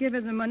 he gave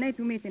us the money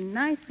to meet a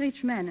nice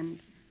rich man,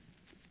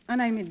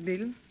 and I met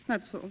Bill,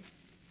 that's all.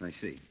 I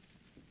see.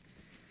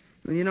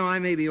 Well, you know, I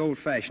may be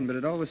old-fashioned, but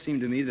it always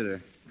seemed to me that a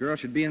girl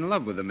should be in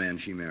love with the man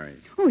she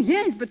marries. Oh,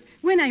 yes, but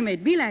when I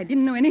met Bill, I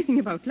didn't know anything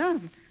about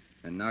love.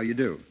 And now you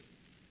do.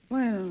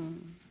 Well,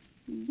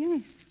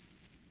 yes.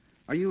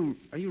 Are you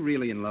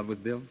really in love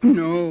with Bill?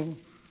 No.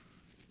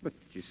 But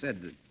you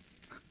said that...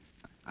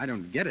 I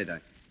don't get it.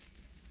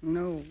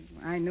 No,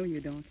 I know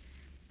you don't.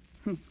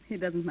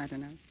 It doesn't matter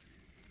now.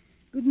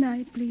 Good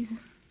night, please.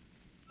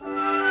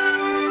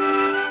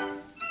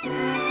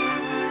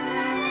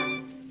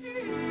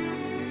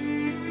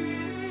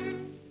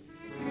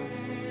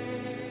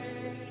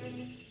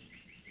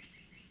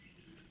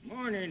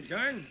 Morning,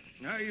 son.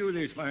 How are you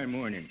this fine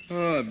morning?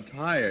 Oh, I'm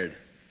tired.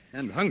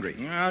 And hungry.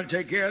 I'll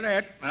take care of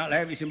that. I'll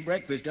have you some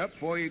breakfast up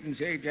before you can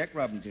say Jack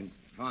Robinson.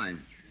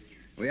 Fine.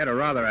 We had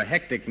a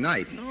hectic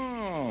night.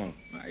 Oh,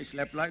 I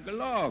slept like a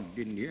log.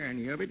 Didn't hear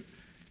any of it.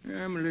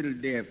 I'm a little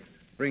deaf.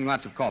 Bring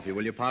lots of coffee,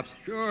 will you, Pops?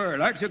 Sure,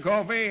 lots of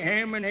coffee,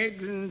 ham and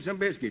eggs, and some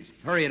biscuits.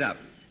 Hurry it up.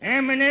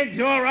 Ham and eggs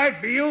all right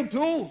for you,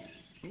 too?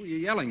 Who are you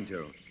yelling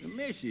to? The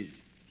missus.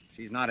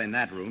 She's not in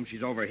that room.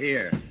 She's over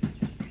here.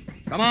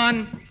 Come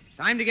on.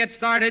 Time to get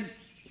started.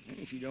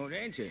 She don't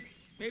answer.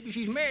 Maybe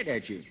she's mad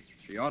at you.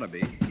 She ought to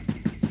be.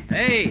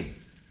 Hey,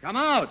 come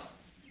out.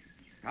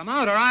 Come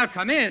out or I'll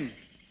come in.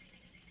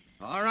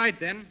 All right,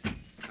 then.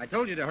 I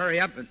told you to hurry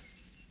up, but...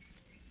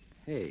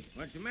 Hey.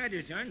 What's the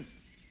matter, son?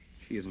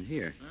 She isn't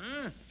here.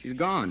 Huh? She's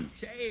gone.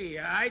 Say,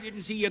 I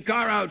didn't see your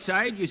car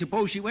outside. You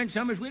suppose she went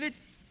somewhere with it?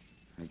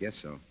 I guess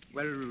so.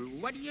 Well,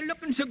 what are you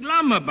looking so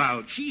glum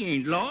about? She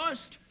ain't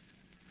lost.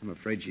 I'm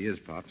afraid she is,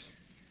 Pops,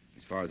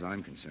 as far as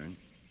I'm concerned.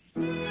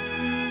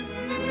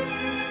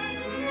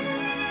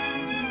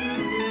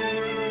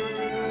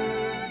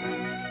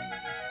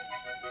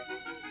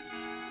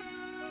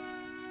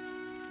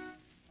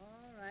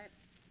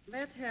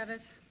 Let's have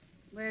it.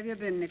 Where have you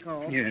been,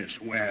 Nicole? Yes,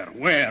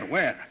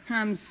 where?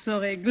 I'm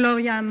sorry,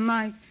 Gloria,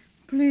 Mike,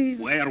 please.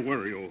 Where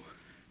were you?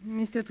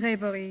 Mr.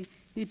 Trevor,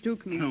 he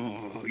took me.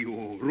 Oh, you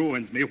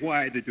ruined me.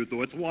 Why did you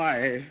do it?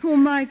 Why? Oh,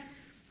 Mike,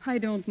 I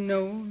don't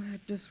know. I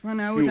just ran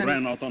out. You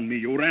ran out on me.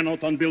 You ran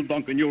out on Bill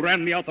Duncan. You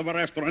ran me out of a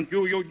restaurant.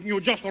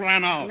 You just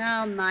ran out.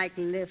 Now, Mike,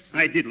 listen.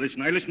 I did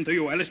listen. I listened to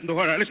you. I listened to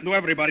her. I listened to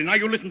everybody. Now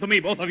you listen to me,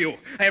 both of you.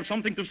 I have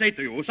something to say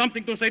to you.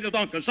 Something to say to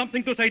Duncan.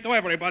 Something to say to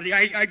everybody.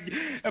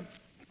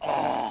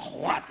 Oh,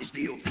 what is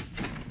the use?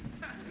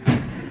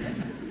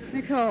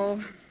 Nicole,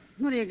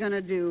 what are you going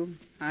to do?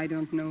 I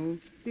don't know.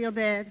 Feel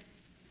bad?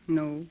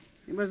 No.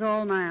 It was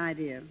all my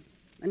idea,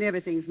 and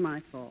everything's my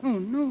fault. Oh,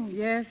 no.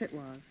 Yes, it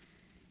was.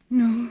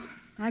 No,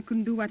 I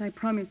couldn't do what I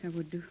promised I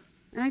would do.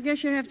 I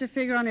guess you have to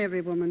figure on every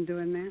woman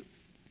doing that.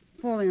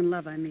 Falling in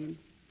love, I mean.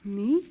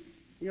 Me?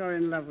 You're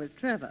in love with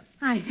Trevor.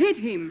 I hate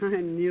him. I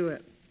knew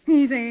it.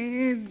 He's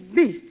a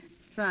beast.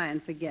 Try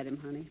and forget him,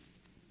 honey.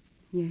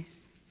 Yes.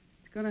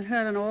 It's going to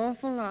hurt an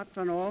awful lot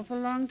for an awful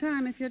long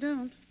time if you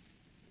don't.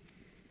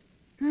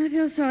 I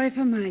feel sorry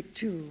for Mike,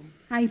 too.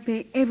 I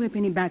pay every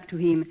penny back to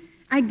him.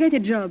 I get a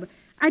job.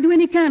 I do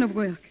any kind of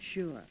work.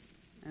 Sure.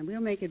 And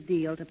we'll make a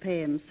deal to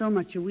pay him so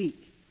much a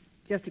week,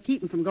 just to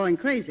keep him from going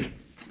crazy.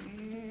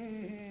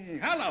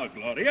 Hello,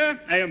 Gloria.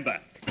 I am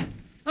back.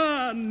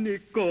 Ah,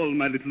 Nicole,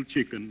 my little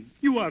chicken.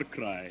 You are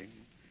crying.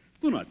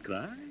 Do not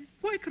cry.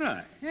 Why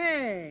cry?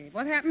 Hey,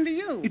 what happened to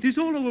you? It is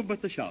all over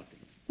but the shouting.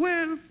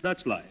 Well,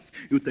 that's life.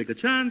 You take a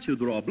chance, you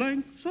draw a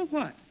blank, so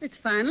what? It's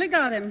finally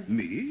got him.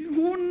 Me?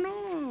 Oh,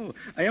 no.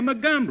 I am a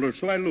gambler,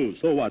 so I lose.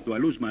 So what? Do I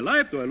lose my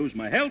life? Do I lose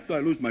my health? Do I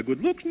lose my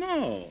good looks?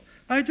 No.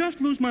 I just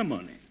lose my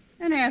money.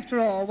 And after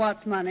all,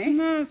 what's money?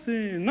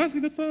 Nothing.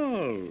 Nothing at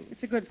all.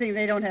 It's a good thing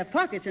they don't have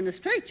pockets in the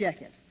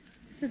straitjacket.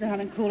 Sit down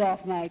and cool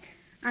off, Mike.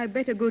 I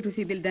better go to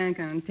see Bill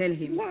Duncan and tell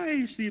him.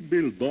 Why see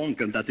Bill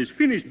Duncan? That is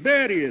finished.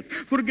 Bury it.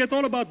 Forget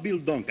all about Bill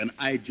Duncan.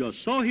 I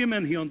just saw him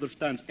and he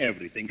understands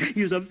everything.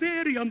 He is a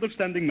very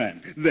understanding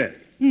man. Very.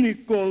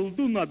 Nicole,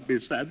 do not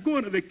be sad. Go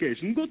on a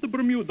vacation. Go to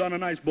Bermuda on a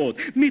nice boat.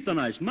 Meet a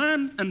nice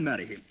man and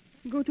marry him.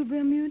 Go to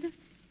Bermuda?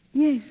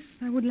 Yes,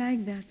 I would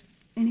like that.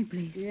 Any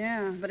place.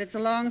 Yeah, but it's a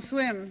long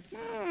swim.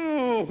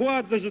 Oh,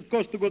 what does it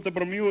cost to go to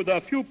Bermuda?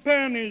 A few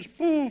pennies.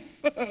 Poof.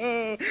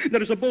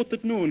 There is a boat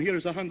at noon. Here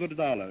is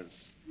 $100.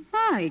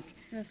 Mike.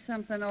 There's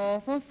something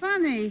awful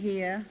funny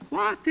here.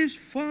 What is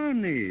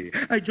funny?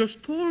 I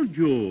just told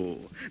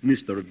you.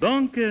 Mr.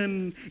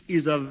 Duncan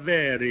is a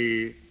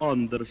very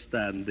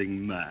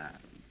understanding man.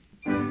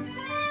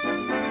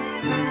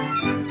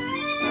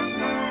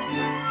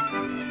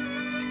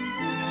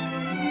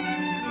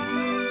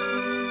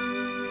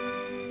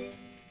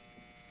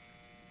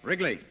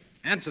 Wrigley,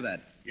 answer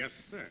that. Yes,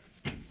 sir.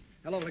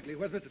 Hello, Wrigley.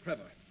 Where's Mr.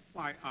 Trevor?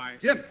 Why,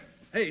 Jim!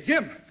 Hey,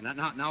 Jim!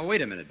 Now,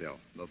 wait a minute, Bill.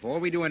 Before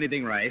we do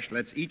anything rash,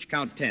 let's each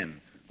count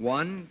 10.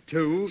 1,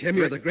 2, Jim,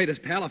 3... you're the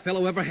greatest pal a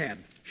fellow ever had.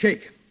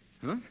 Shake.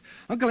 Huh?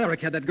 Uncle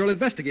Eric had that girl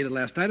investigated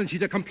last night, and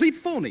she's a complete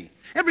phony.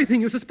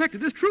 Everything you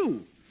suspected is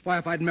true. Why,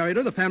 if I'd married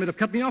her, the family'd have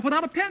cut me off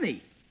without a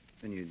penny.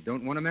 Then you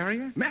don't want to marry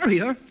her? Marry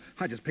her?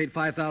 I just paid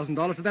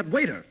 $5,000 to that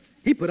waiter.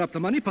 He put up the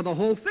money for the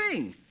whole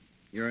thing.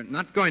 You're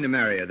not going to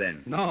marry her,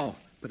 then? No,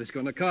 but it's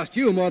going to cost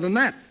you more than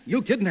that.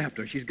 You kidnapped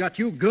her. She's got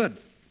you good.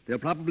 They'll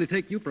probably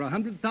take you for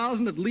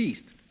 $100,000 at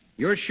least.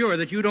 You're sure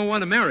that you don't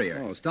want to marry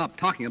her? Oh, stop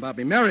talking about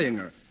me marrying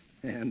her.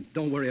 And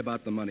don't worry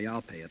about the money.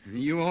 I'll pay it.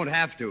 You won't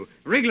have to.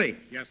 Wrigley.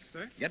 Yes,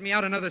 sir? Get me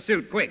out another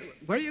suit, quick.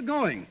 Where are you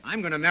going? I'm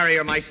going to marry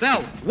her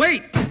myself.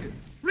 Wait!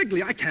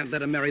 Wrigley, I can't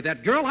let him marry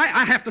that girl.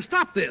 I have to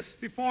stop this.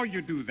 Before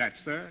you do that,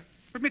 sir,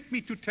 permit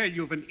me to tell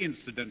you of an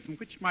incident in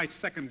which my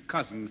second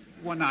cousin,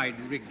 One-Eyed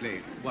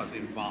Wrigley, was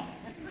involved.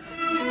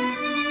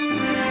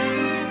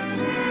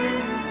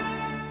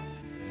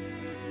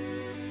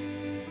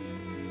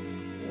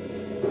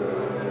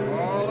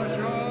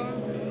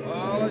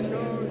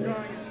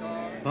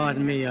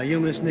 Pardon me, are you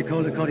Miss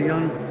Nicole de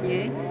Cotillon?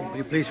 Yes? Will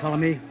you please follow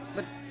me?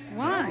 But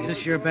why? Is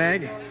this your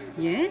bag?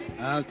 Yes?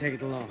 I'll take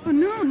it along. Oh,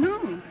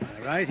 no.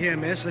 Right here,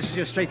 miss. This is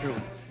your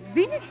stateroom.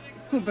 This?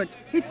 Oh, but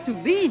it's too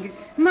big.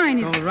 Mine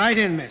is... Go right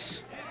in,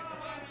 miss.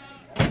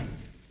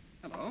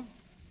 Hello.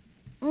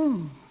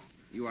 Oh,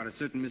 You are a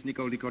certain Miss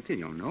Nicole de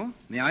Cortillon, no?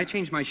 May I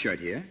change my shirt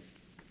here?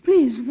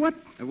 please, what?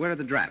 Where are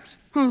the draps?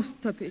 Oh,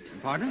 stop it.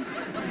 Pardon?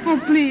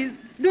 Oh, please,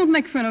 don't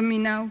make fun of me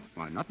now.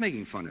 Well, I'm not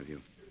making fun of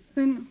you.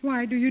 Then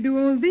why do you do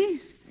all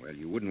this? Well,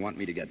 you wouldn't want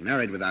me to get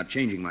married without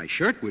changing my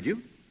shirt, would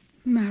you?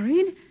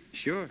 Married?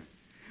 Sure.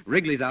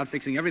 Wrigley's out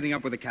fixing everything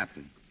up with the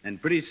captain.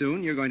 And pretty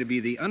soon you're going to be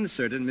the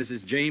uncertain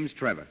Mrs. James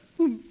Trevor.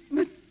 Oh,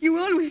 but you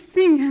always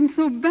think I'm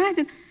so bad.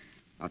 And...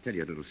 I'll tell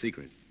you a little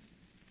secret.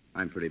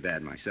 I'm pretty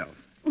bad myself.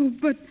 Oh,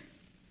 but...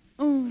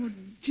 Oh,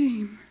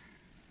 Jim.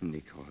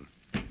 Nicole.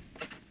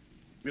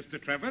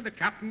 Mr. Trevor, the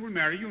captain will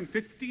marry you in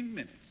 15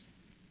 minutes.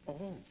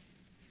 Oh.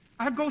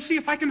 I'll go see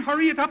if I can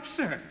hurry it up,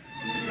 sir.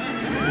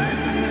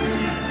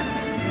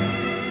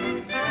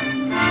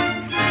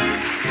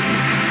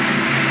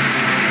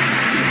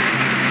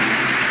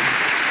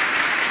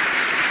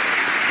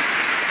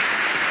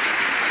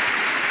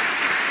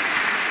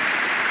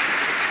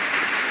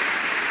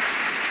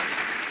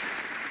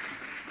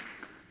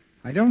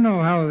 I don't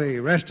know how the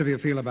rest of you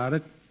feel about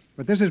it,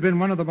 but this has been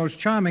one of the most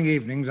charming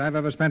evenings I've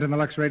ever spent in the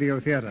Lux Radio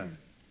Theater,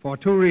 for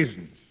two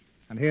reasons,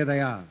 and here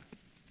they are.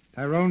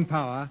 Tyrone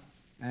Power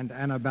and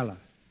Annabella.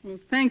 Well,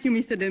 thank you,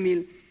 Mr.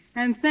 DeMille.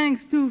 And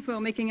thanks, too,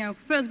 for making our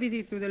first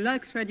visit to the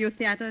Lux Radio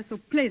Theater so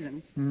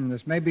pleasant.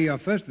 This may be your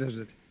first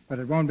visit, but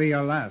it won't be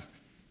your last.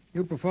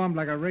 You performed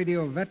like a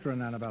radio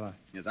veteran, Annabella.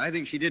 Yes, I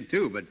think she did,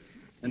 too, but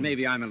then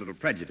maybe I'm a little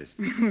prejudiced.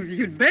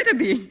 You'd better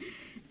be.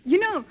 You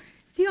know,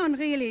 Theon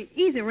really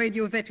is a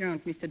radio veteran,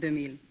 Mr.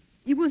 DeMille.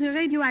 He was a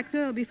radio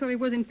actor before he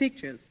was in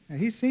pictures.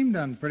 He seemed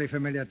on pretty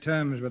familiar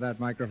terms with that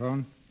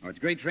microphone. Oh, it's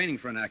great training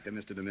for an actor,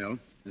 Mr. DeMille,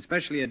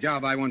 especially a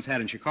job I once had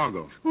in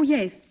Chicago. Oh,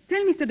 yes.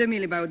 Tell Mr.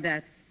 DeMille about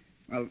that.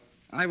 Well,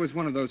 I was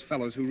one of those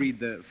fellows who read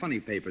the funny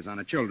papers on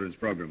a children's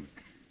program.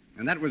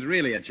 And that was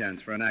really a chance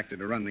for an actor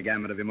to run the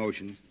gamut of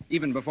emotions,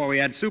 even before we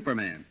had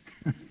Superman.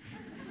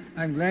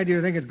 I'm glad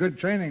you think it's good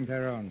training,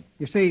 Tyrone.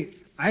 You see,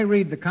 I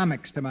read the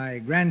comics to my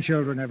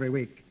grandchildren every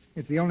week.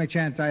 It's the only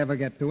chance I ever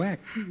get to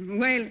act.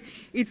 Well,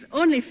 it's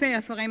only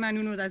fair for a man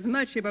who knows as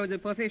much about the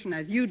profession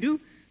as you do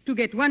to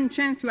get one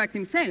chance to act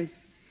himself.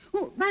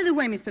 Oh, by the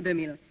way, Mr.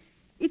 DeMille,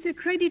 it's a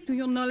credit to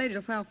your knowledge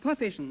of our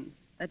profession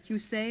that you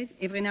say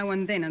every now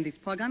and then on this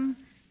program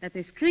that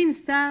a screen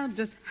star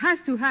just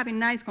has to have a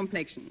nice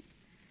complexion.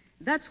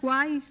 That's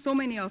why so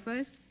many of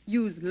us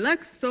use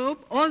Lux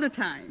soap all the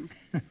time.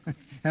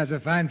 That's a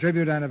fine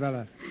tribute,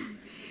 Annabella.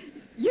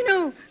 You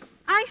know,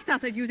 I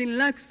started using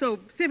Lux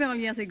soap several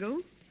years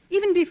ago,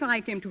 even before I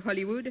came to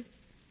Hollywood.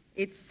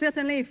 It's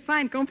certainly a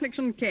fine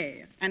complexion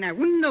care, and I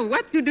wouldn't know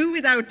what to do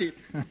without it.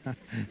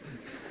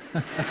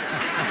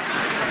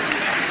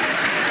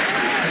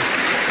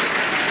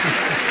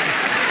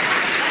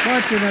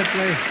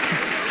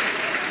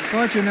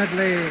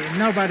 Fortunately,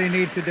 nobody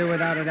needs to do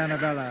without it,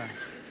 Annabella.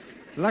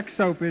 Lux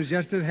soap is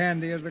just as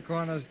handy as the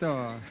corner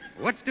store.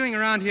 What's doing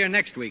around here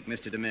next week,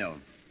 Mr. DeMille?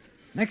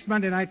 Next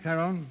Monday night,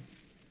 Tyrone,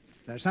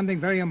 there's something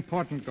very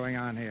important going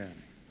on here.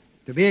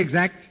 To be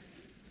exact,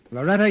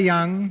 Loretta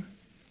Young,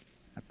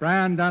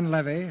 Brian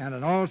Dunleavy, and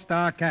an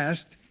all-star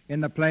cast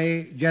in the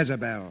play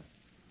Jezebel.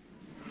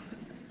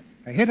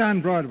 A hit on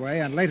Broadway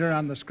and later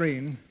on the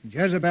screen,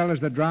 Jezebel is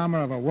the drama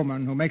of a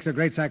woman who makes a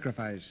great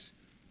sacrifice,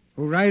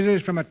 who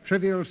rises from a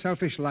trivial,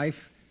 selfish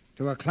life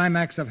to a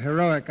climax of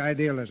heroic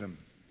idealism.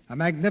 A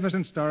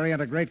magnificent story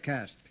and a great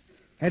cast,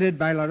 headed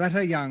by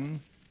Loretta Young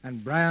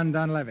and Brian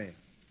Dunleavy.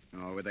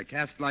 Oh, with a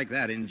cast like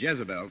that in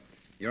Jezebel,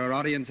 your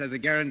audience has a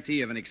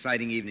guarantee of an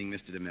exciting evening,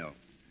 Mr. DeMille.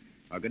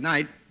 Well, good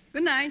night.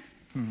 Good night.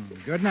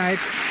 Good night.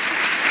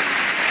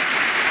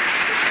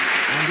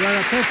 And you're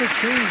a perfect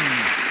team,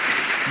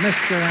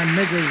 Mr. and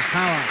Mrs.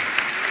 Power.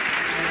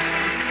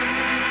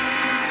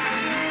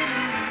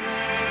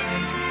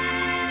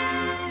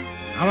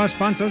 Our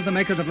sponsors, the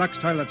makers of Lux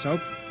Toilet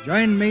Soap,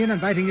 join me in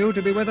inviting you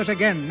to be with us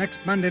again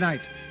next Monday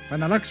night when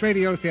the Lux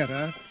Radio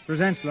Theater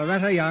presents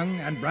Loretta Young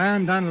and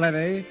Brian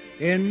Dunleavy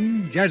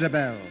in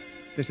Jezebel,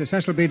 This is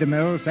Cecil B.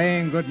 DeMille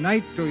saying good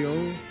night to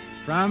you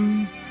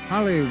from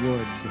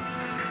Hollywood.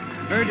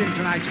 Heard in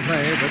tonight's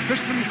play with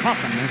Crispin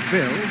Coffin as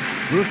Bill,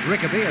 Ruth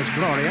Rickaby as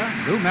Gloria,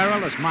 Lou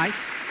Merrill as Mike,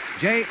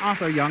 J.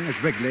 Arthur Young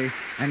as Wrigley,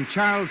 and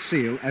Charles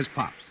Seal as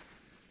Pops.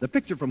 The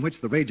picture from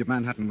which The Rage of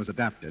Manhattan was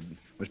adapted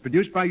was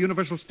produced by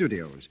Universal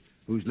Studios,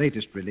 whose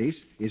latest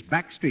release is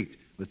Back Street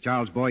with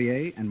Charles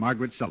Boyer and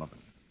Margaret Sullivan.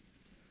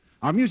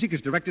 Our music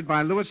is directed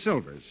by Louis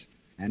Silvers,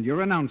 and your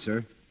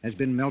announcer has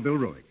been Melville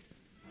Ruick.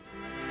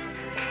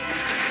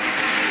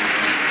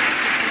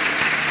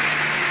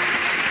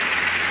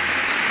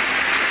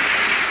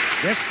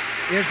 This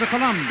is the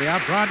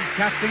Columbia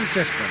Broadcasting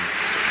System.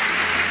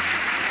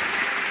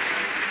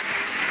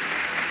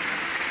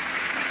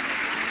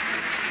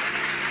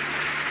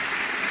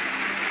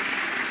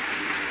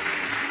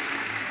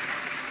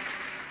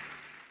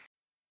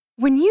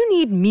 When you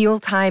need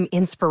mealtime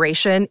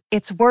inspiration,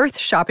 it's worth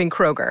shopping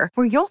Kroger,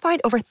 where you'll find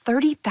over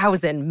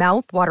 30,000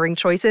 mouth-watering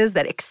choices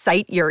that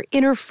excite your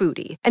inner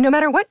foodie. And no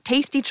matter what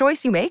tasty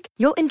choice you make,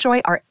 you'll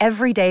enjoy our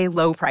everyday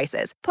low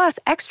prices, plus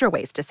extra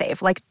ways to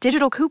save, like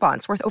digital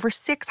coupons worth over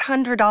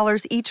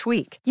 $600 each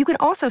week. You can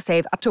also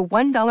save up to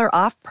 $1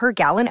 off per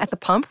gallon at the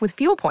pump with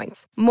fuel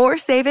points. More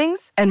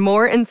savings and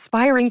more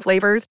inspiring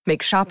flavors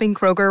make shopping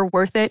Kroger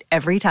worth it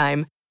every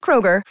time.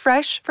 Kroger,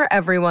 fresh for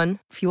everyone.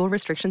 Fuel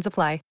restrictions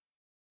apply.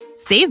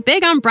 Save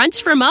big on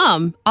brunch for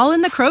mom, all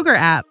in the Kroger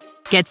app.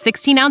 Get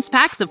 16-ounce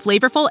packs of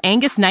flavorful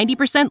Angus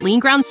 90% lean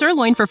ground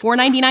sirloin for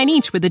 $4.99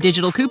 each with a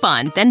digital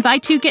coupon. Then buy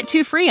 2, get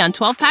 2 free on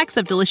 12 packs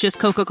of delicious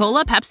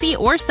Coca-Cola, Pepsi,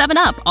 or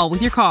 7-Up, all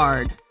with your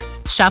card.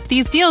 Shop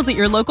these deals at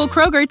your local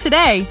Kroger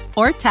today,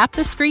 or tap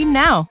the screen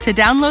now to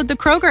download the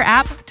Kroger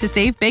app to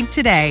save big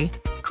today.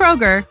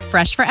 Kroger,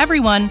 fresh for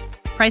everyone.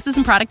 Prices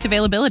and product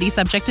availability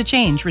subject to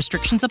change.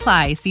 Restrictions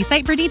apply. See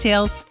site for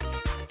details.